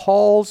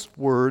Paul's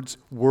words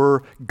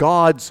were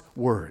God's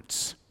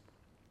words,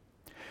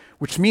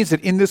 which means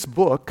that in this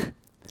book,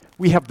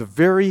 we have the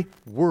very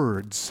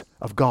words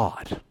of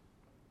God.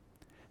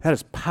 That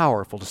is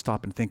powerful to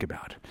stop and think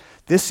about.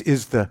 This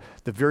is the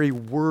very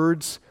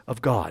words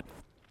of God.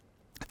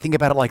 Think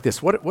about it like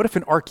this. What if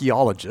an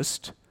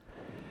archaeologist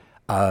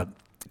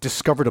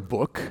discovered a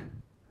book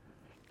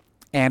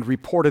and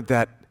reported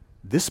that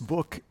this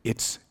book,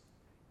 it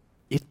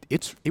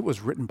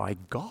was written by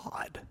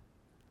God.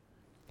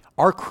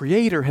 Our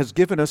Creator has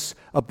given us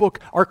a book.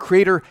 Our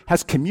Creator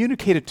has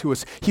communicated to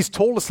us. He's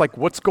told us like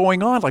what's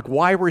going on, like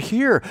why we're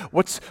here,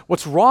 what's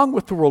wrong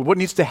with the world, what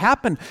needs to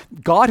happen.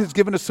 God has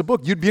given us a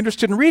book. You'd be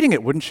interested in reading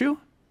it, wouldn't you?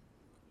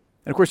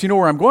 And of course, you know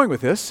where I'm going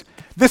with this.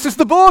 This is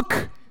the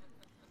book.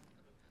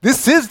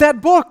 This is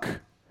that book.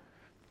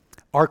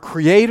 Our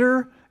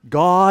Creator,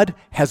 God,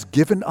 has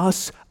given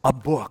us a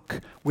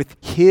book with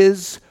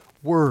His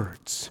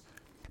words.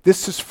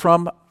 This is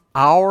from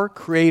our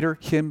Creator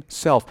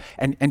Himself.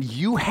 And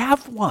you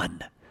have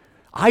one.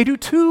 I do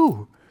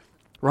too,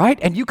 right?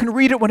 And you can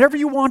read it whenever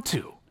you want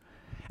to.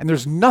 And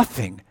there's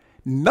nothing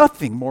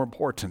more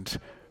important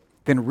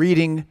than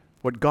reading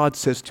what God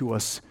says to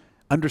us,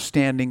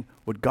 understanding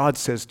what God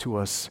says to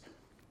us,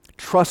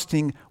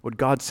 trusting what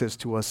God says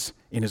to us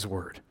in His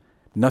Word.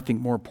 Nothing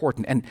more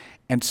important.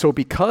 And so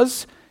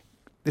because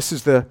this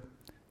is the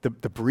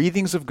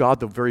breathings of God,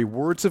 the very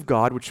words of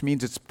God, which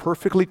means it's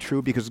perfectly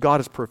true because God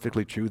is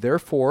perfectly true.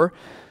 Therefore,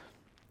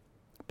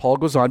 Paul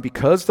goes on,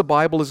 because the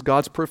Bible is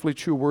God's perfectly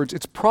true words,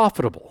 it's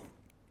profitable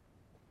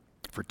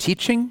for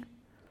teaching,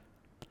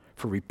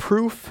 for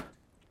reproof,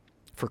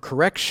 for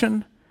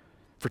correction,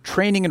 for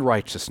training in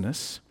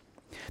righteousness,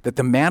 that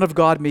the man of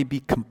God may be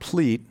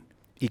complete,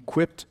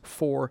 equipped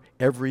for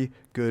every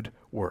good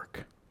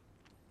work.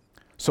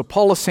 So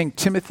Paul is saying,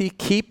 Timothy,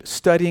 keep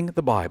studying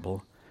the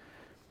Bible,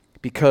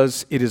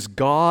 because it is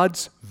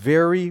God's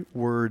very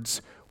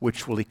words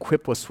which will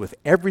equip us with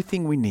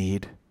everything we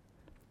need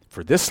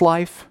for this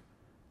life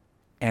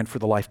and for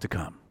the life to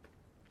come.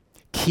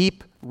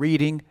 Keep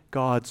reading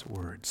God's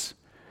words.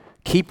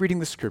 Keep reading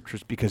the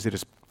Scriptures because it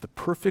is the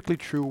perfectly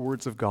true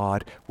words of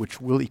God which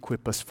will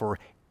equip us for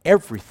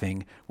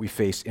everything we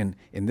face in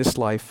this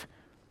life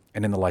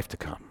and in the life to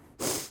come.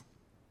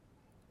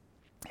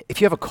 If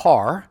you have a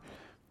car,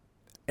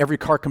 every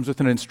car comes with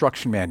an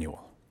instruction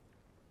manual,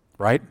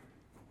 right?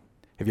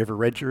 Have you ever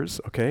read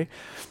yours? Okay.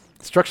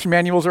 Instruction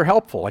manuals are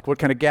helpful, like what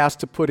kind of gas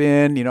to put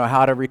in,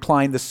 how to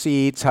recline the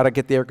seats, how to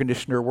get the air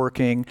conditioner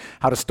working,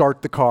 how to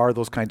start the car,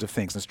 those kinds of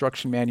things.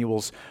 Instruction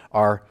manuals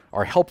are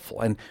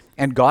helpful.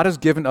 And God has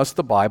given us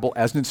the Bible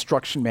as an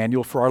instruction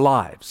manual for our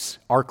lives.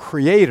 Our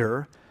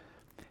Creator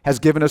has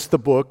given us the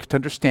book to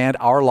understand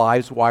our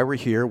lives, why we're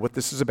here, what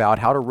this is about,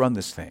 how to run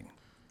this thing.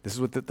 This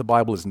is what the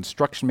Bible is, an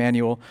instruction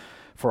manual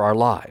for our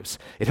lives.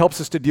 It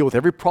helps us to deal with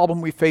every problem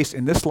we face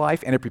in this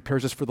life, and it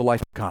prepares us for the life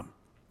to come.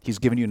 He's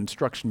given you an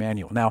instruction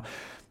manual. Now,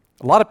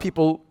 a lot of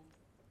people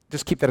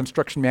just keep that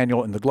instruction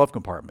manual in the glove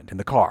compartment, in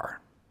the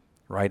car,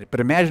 right? But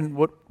imagine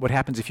what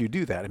happens if you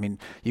do that. I mean,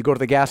 you go to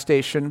the gas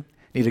station,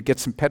 need to get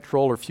some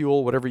petrol or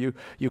fuel, whatever you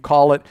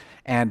call it,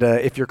 and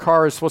if your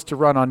car is supposed to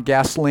run on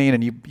gasoline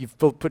and you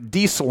put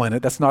diesel in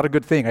it, that's not a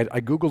good thing.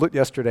 I Googled it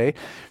yesterday,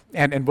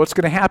 and what's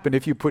going to happen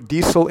if you put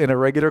diesel in a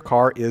regular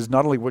car is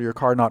not only will your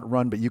car not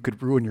run, but you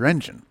could ruin your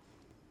engine.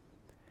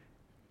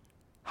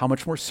 How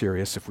much more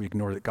serious if we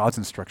ignore God's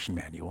instruction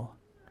manual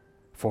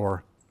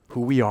for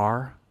who we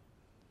are,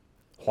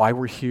 why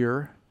we're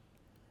here,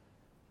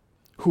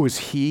 who is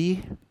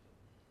He,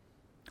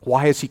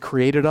 why has He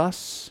created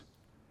us,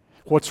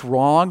 what's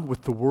wrong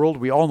with the world?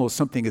 We all know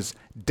something is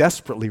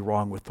desperately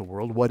wrong with the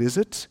world. What is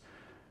it?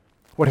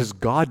 What has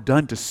God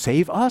done to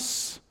save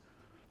us?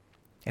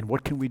 And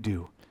what can we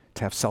do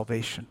to have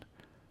salvation?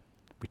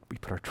 We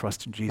put our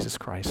trust in Jesus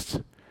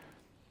Christ.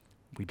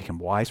 We become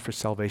wise for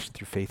salvation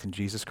through faith in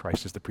Jesus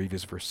Christ, as the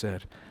previous verse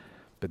said.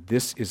 But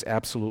this is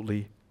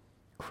absolutely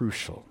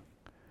crucial.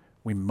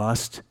 We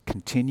must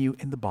continue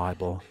in the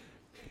Bible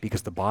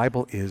because the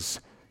Bible is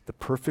the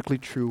perfectly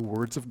true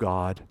words of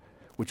God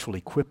which will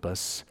equip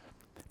us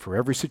for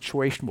every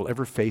situation we'll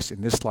ever face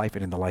in this life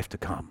and in the life to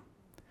come.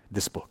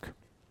 This book,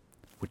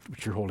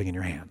 which you're holding in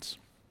your hands.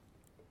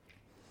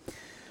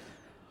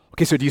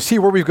 Okay, so do you see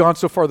where we've gone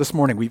so far this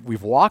morning?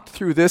 We've walked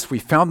through this. We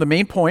found the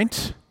main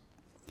point.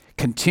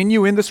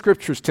 Continue in the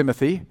Scriptures,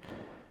 Timothy.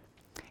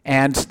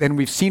 And then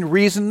we've seen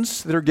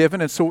reasons that are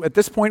given. And so at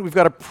this point, we've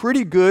got a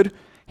pretty good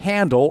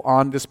handle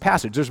on this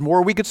passage. There's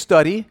more we could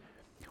study.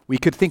 We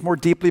could think more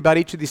deeply about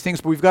each of these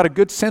things, but we've got a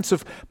good sense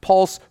of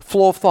Paul's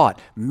flow of thought.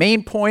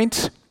 Main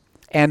point,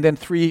 and then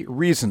 3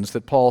 reasons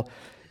that Paul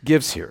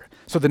gives here.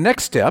 So the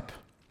next step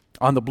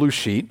on the blue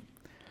sheet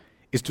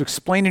is to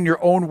explain in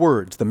your own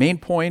words the main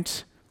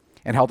point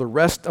and how the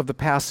rest of the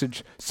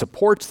passage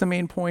supports the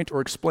main point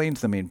or explains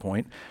the main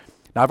point.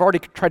 Now, I've already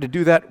tried to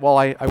do that while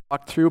I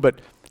walked through,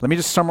 but let me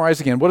just summarize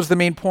again. What is the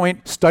main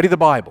point? Study the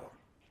Bible.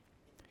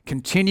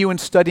 Continue in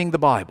studying the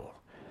Bible.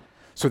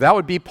 So that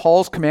would be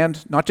Paul's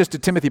command, not just to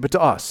Timothy, but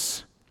to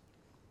us.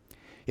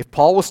 If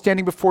Paul was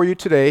standing before you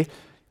today,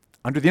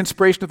 under the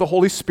inspiration of the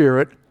Holy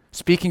Spirit,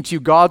 speaking to you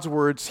God's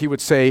words, he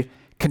would say,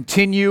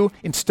 continue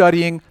in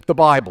studying the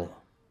Bible.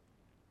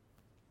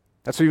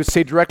 That's what he would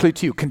say directly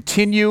to you.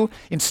 Continue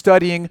in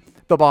studying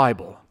the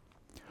Bible.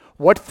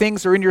 What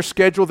things are in your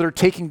schedule that are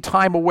taking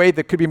time away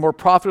that could be more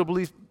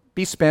profitably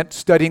be spent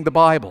studying the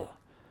Bible?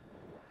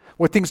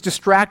 What things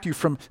distract you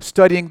from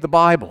studying the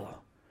Bible?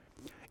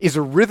 Is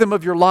a rhythm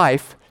of your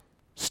life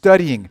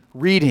studying,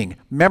 reading,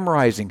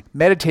 memorizing,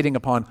 meditating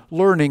upon,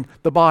 learning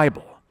the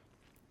Bible?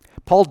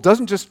 Paul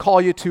doesn't just call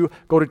you to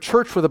go to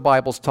church where the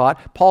Bible's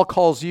taught. Paul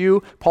calls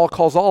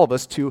all of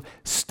us to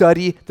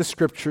study the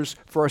Scriptures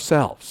for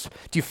ourselves.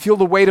 Do you feel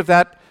the weight of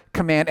that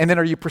command? And then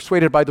are you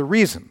persuaded by the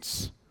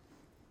reasons?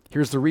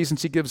 Here's the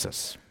reasons he gives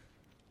us.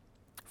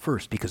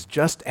 First, because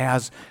just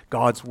as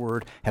God's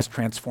Word has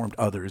transformed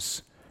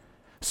others,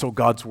 so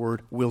God's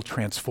Word will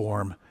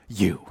transform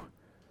you.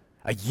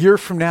 A year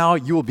from now,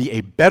 you will be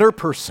a better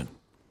person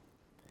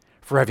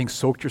for having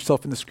soaked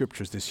yourself in the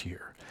Scriptures this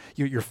year.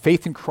 Your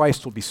faith in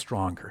Christ will be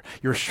stronger.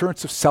 Your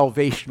assurance of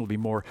salvation will be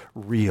more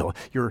real.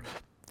 Your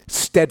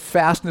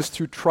steadfastness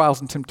through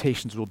trials and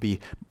temptations will be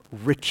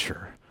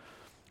richer.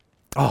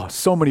 Oh,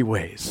 so many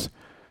ways.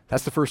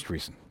 That's the first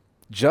reason.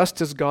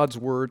 Just as God's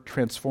Word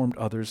transformed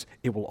others,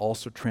 it will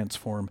also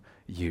transform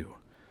you.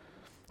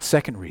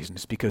 Second reason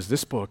is because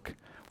this book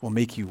will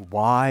make you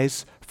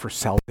wise for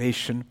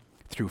salvation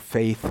through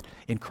faith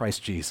in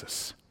Christ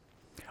Jesus.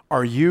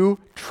 Are you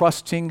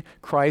trusting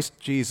Christ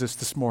Jesus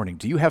this morning?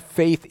 Do you have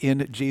faith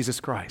in Jesus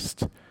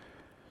Christ?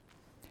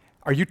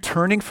 Are you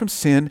turning from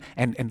sin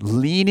and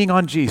leaning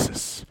on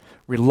Jesus,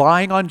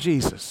 relying on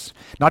Jesus,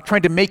 not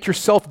trying to make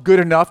yourself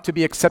good enough to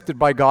be accepted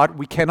by God?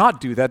 We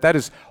cannot do that. That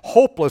is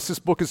hopeless. This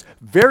book is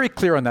very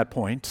clear on that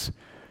point.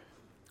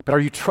 But are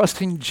you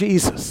trusting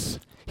Jesus?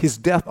 His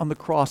death on the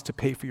cross to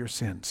pay for your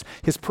sins,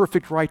 His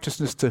perfect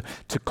righteousness to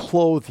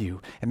clothe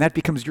you, and that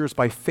becomes yours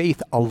by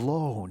faith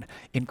alone,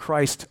 in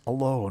Christ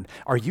alone.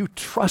 Are you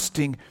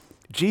trusting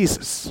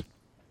Jesus?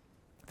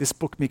 This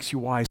book makes you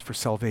wise for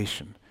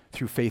salvation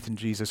through faith in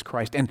Jesus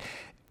Christ. And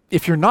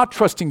if you're not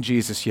trusting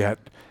Jesus yet,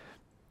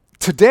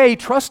 today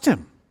trust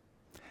Him.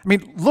 I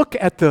mean, look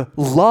at the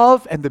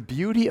love and the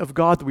beauty of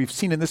God that we've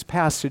seen in this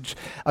passage,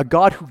 a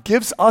God who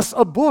gives us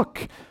a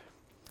book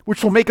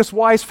which will make us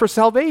wise for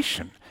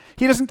salvation.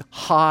 He doesn't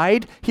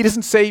hide. He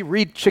doesn't say,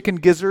 read chicken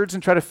gizzards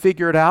and try to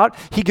figure it out.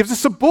 He gives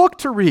us a book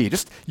to read.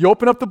 Just you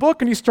open up the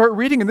book and you start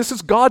reading, and this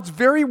is God's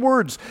very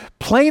words,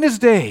 plain as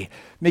day,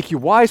 make you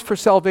wise for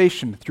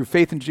salvation through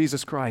faith in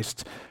Jesus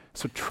Christ.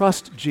 So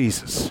trust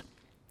Jesus.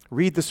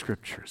 Read the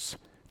Scriptures.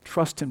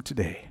 Trust Him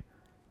today.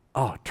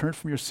 Oh, turn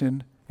from your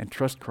sin and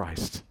trust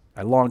Christ.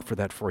 I long for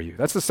that for you.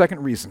 That's the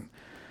second reason.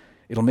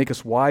 It'll make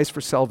us wise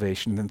for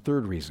salvation. And then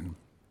third reason,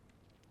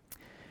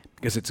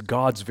 because it's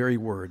God's very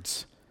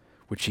words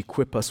which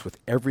equip us with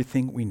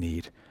everything we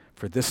need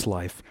for this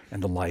life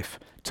and the life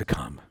to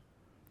come.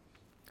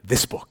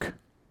 This book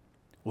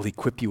will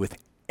equip you with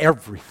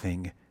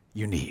everything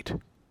you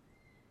need.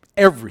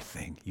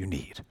 Everything you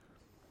need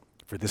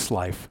for this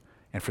life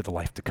and for the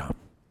life to come.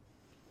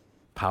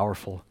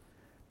 Powerful,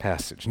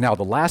 passage. Now,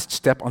 the last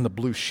step on the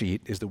blue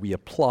sheet is that we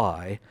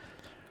apply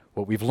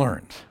what we've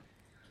learned.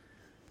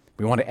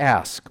 We want to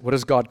ask, what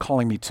is God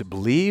calling me to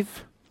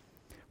believe?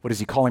 What is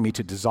he calling me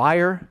to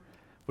desire?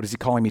 What is he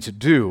calling me to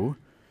do?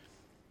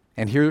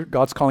 And here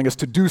God's calling us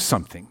to do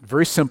something.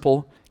 Very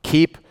simple.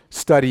 Keep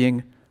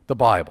studying the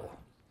Bible.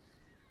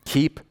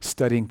 Keep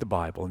studying the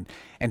Bible.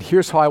 And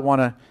here's how I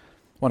want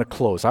to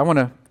close. I want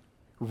to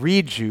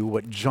read you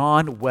what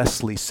John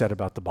Wesley said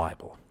about the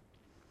Bible.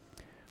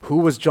 Who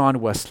was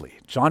John Wesley?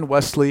 John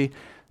Wesley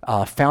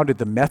founded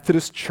the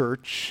Methodist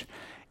Church.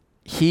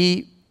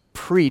 He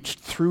preached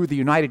through the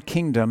United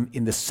Kingdom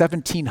in the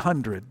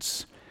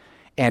 1700s,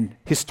 and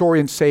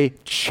historians say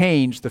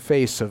changed the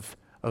face of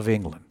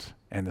England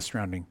and the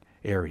surrounding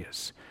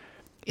areas.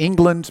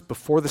 England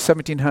before the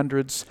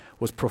 1700s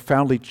was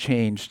profoundly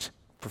changed,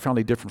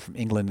 profoundly different from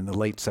England in the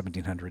late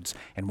 1700s,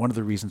 and one of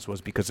the reasons was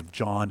because of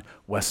John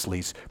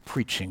Wesley's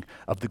preaching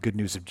of the good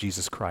news of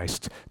Jesus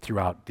Christ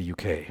throughout the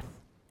UK.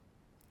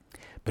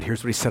 But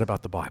here's what he said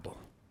about the Bible.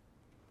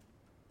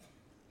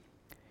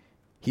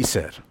 He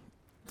said,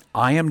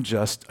 I am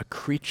just a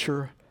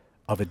creature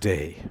of a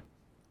day,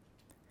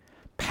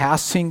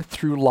 passing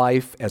through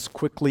life as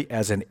quickly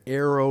as an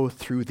arrow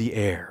through the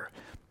air.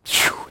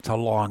 It's how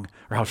long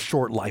or how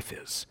short life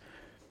is.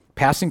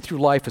 Passing through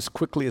life as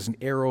quickly as an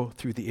arrow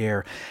through the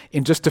air.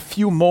 In just a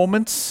few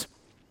moments,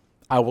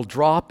 I will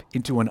drop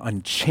into an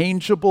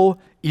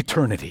unchangeable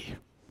eternity.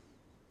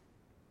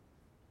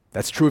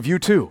 That's true of you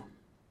too.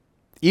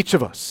 Each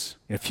of us,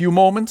 in a few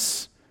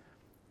moments,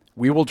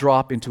 we will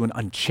drop into an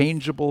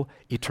unchangeable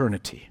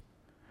eternity.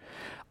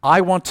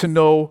 I want to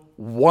know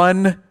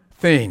one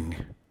thing: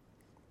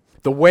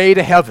 the way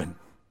to heaven.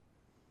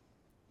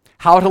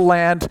 How to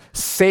land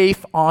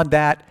safe on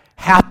that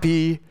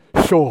happy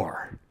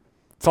shore.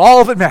 It's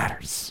all that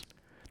matters.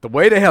 The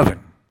way to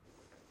heaven.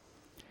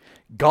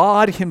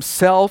 God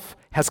himself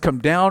has come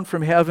down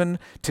from heaven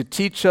to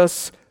teach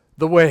us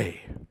the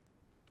way.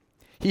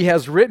 He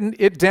has written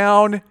it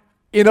down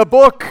in a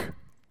book.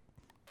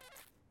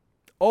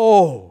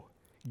 Oh,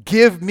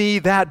 give me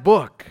that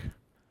book.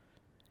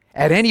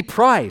 At any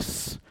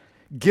price,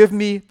 give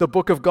me the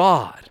book of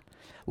God.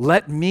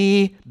 Let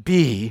me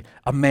be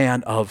a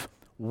man of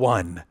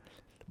one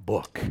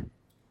book.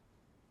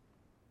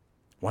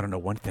 Want to know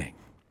one thing: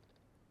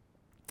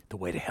 the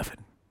way to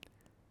heaven.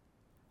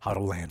 How to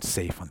land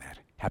safe on that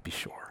happy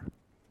shore.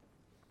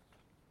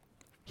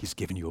 He's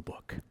given you a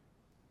book.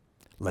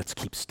 Let's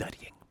keep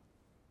studying.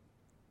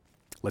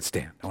 Let's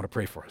stand. I want to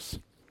pray for us.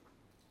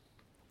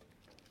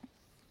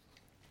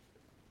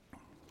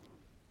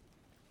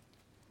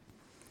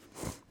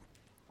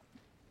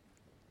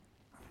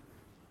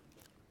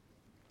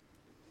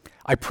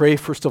 I pray,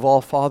 first of all,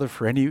 Father,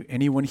 for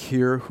anyone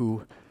here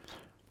who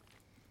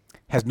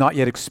has not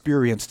yet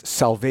experienced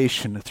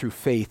salvation through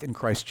faith in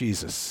Christ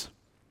Jesus,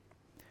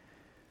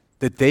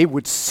 that they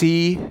would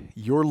see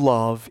your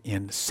love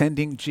in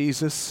sending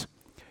Jesus,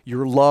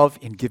 your love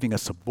in giving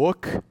us a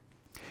book,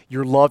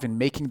 your love in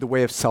making the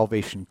way of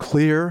salvation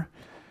clear,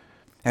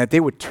 and that they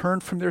would turn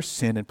from their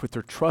sin and put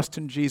their trust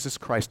in Jesus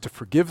Christ to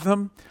forgive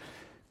them,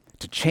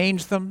 to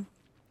change them,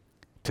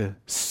 to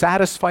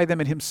satisfy them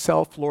in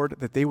himself, Lord,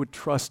 that they would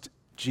trust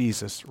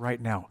Jesus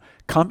right now.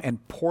 Come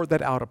and pour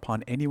that out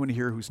upon anyone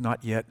here who's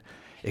not yet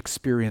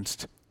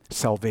experienced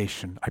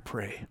salvation, I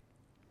pray.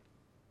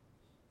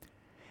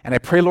 And I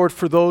pray, Lord,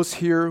 for those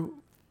here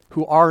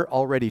who are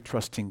already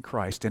trusting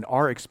Christ and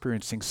are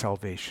experiencing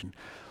salvation.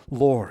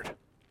 Lord,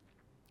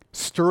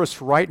 stir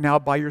us right now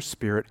by your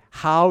Spirit.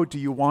 How do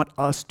you want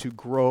us to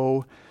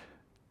grow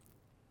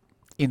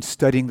in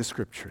studying the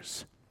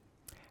Scriptures?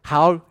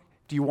 How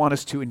do you want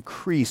us to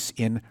increase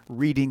in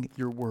reading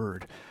your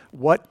word?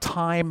 What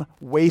time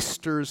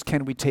wasters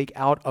can we take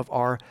out of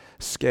our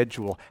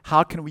schedule?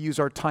 How can we use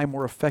our time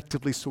more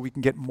effectively so we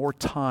can get more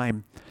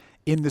time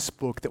in this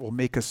book that will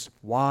make us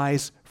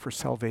wise for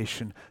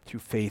salvation through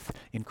faith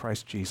in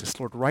Christ Jesus?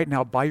 Lord, right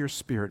now, by your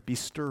Spirit, be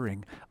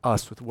stirring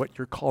us with what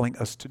you're calling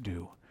us to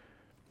do,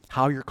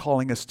 how you're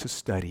calling us to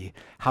study,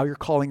 how you're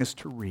calling us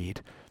to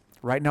read.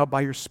 Right now,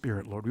 by your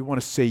Spirit, Lord, we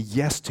want to say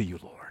yes to you,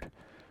 Lord.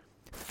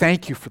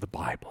 Thank you for the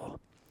Bible.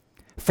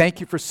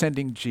 Thank you for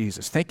sending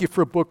Jesus. Thank you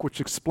for a book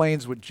which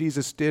explains what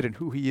Jesus did and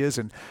who he is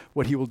and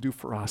what he will do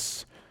for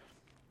us.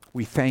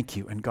 We thank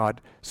you. And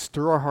God,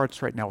 stir our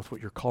hearts right now with what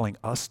you're calling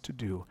us to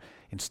do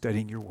in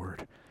studying your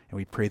word. And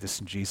we pray this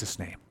in Jesus'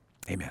 name.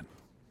 Amen.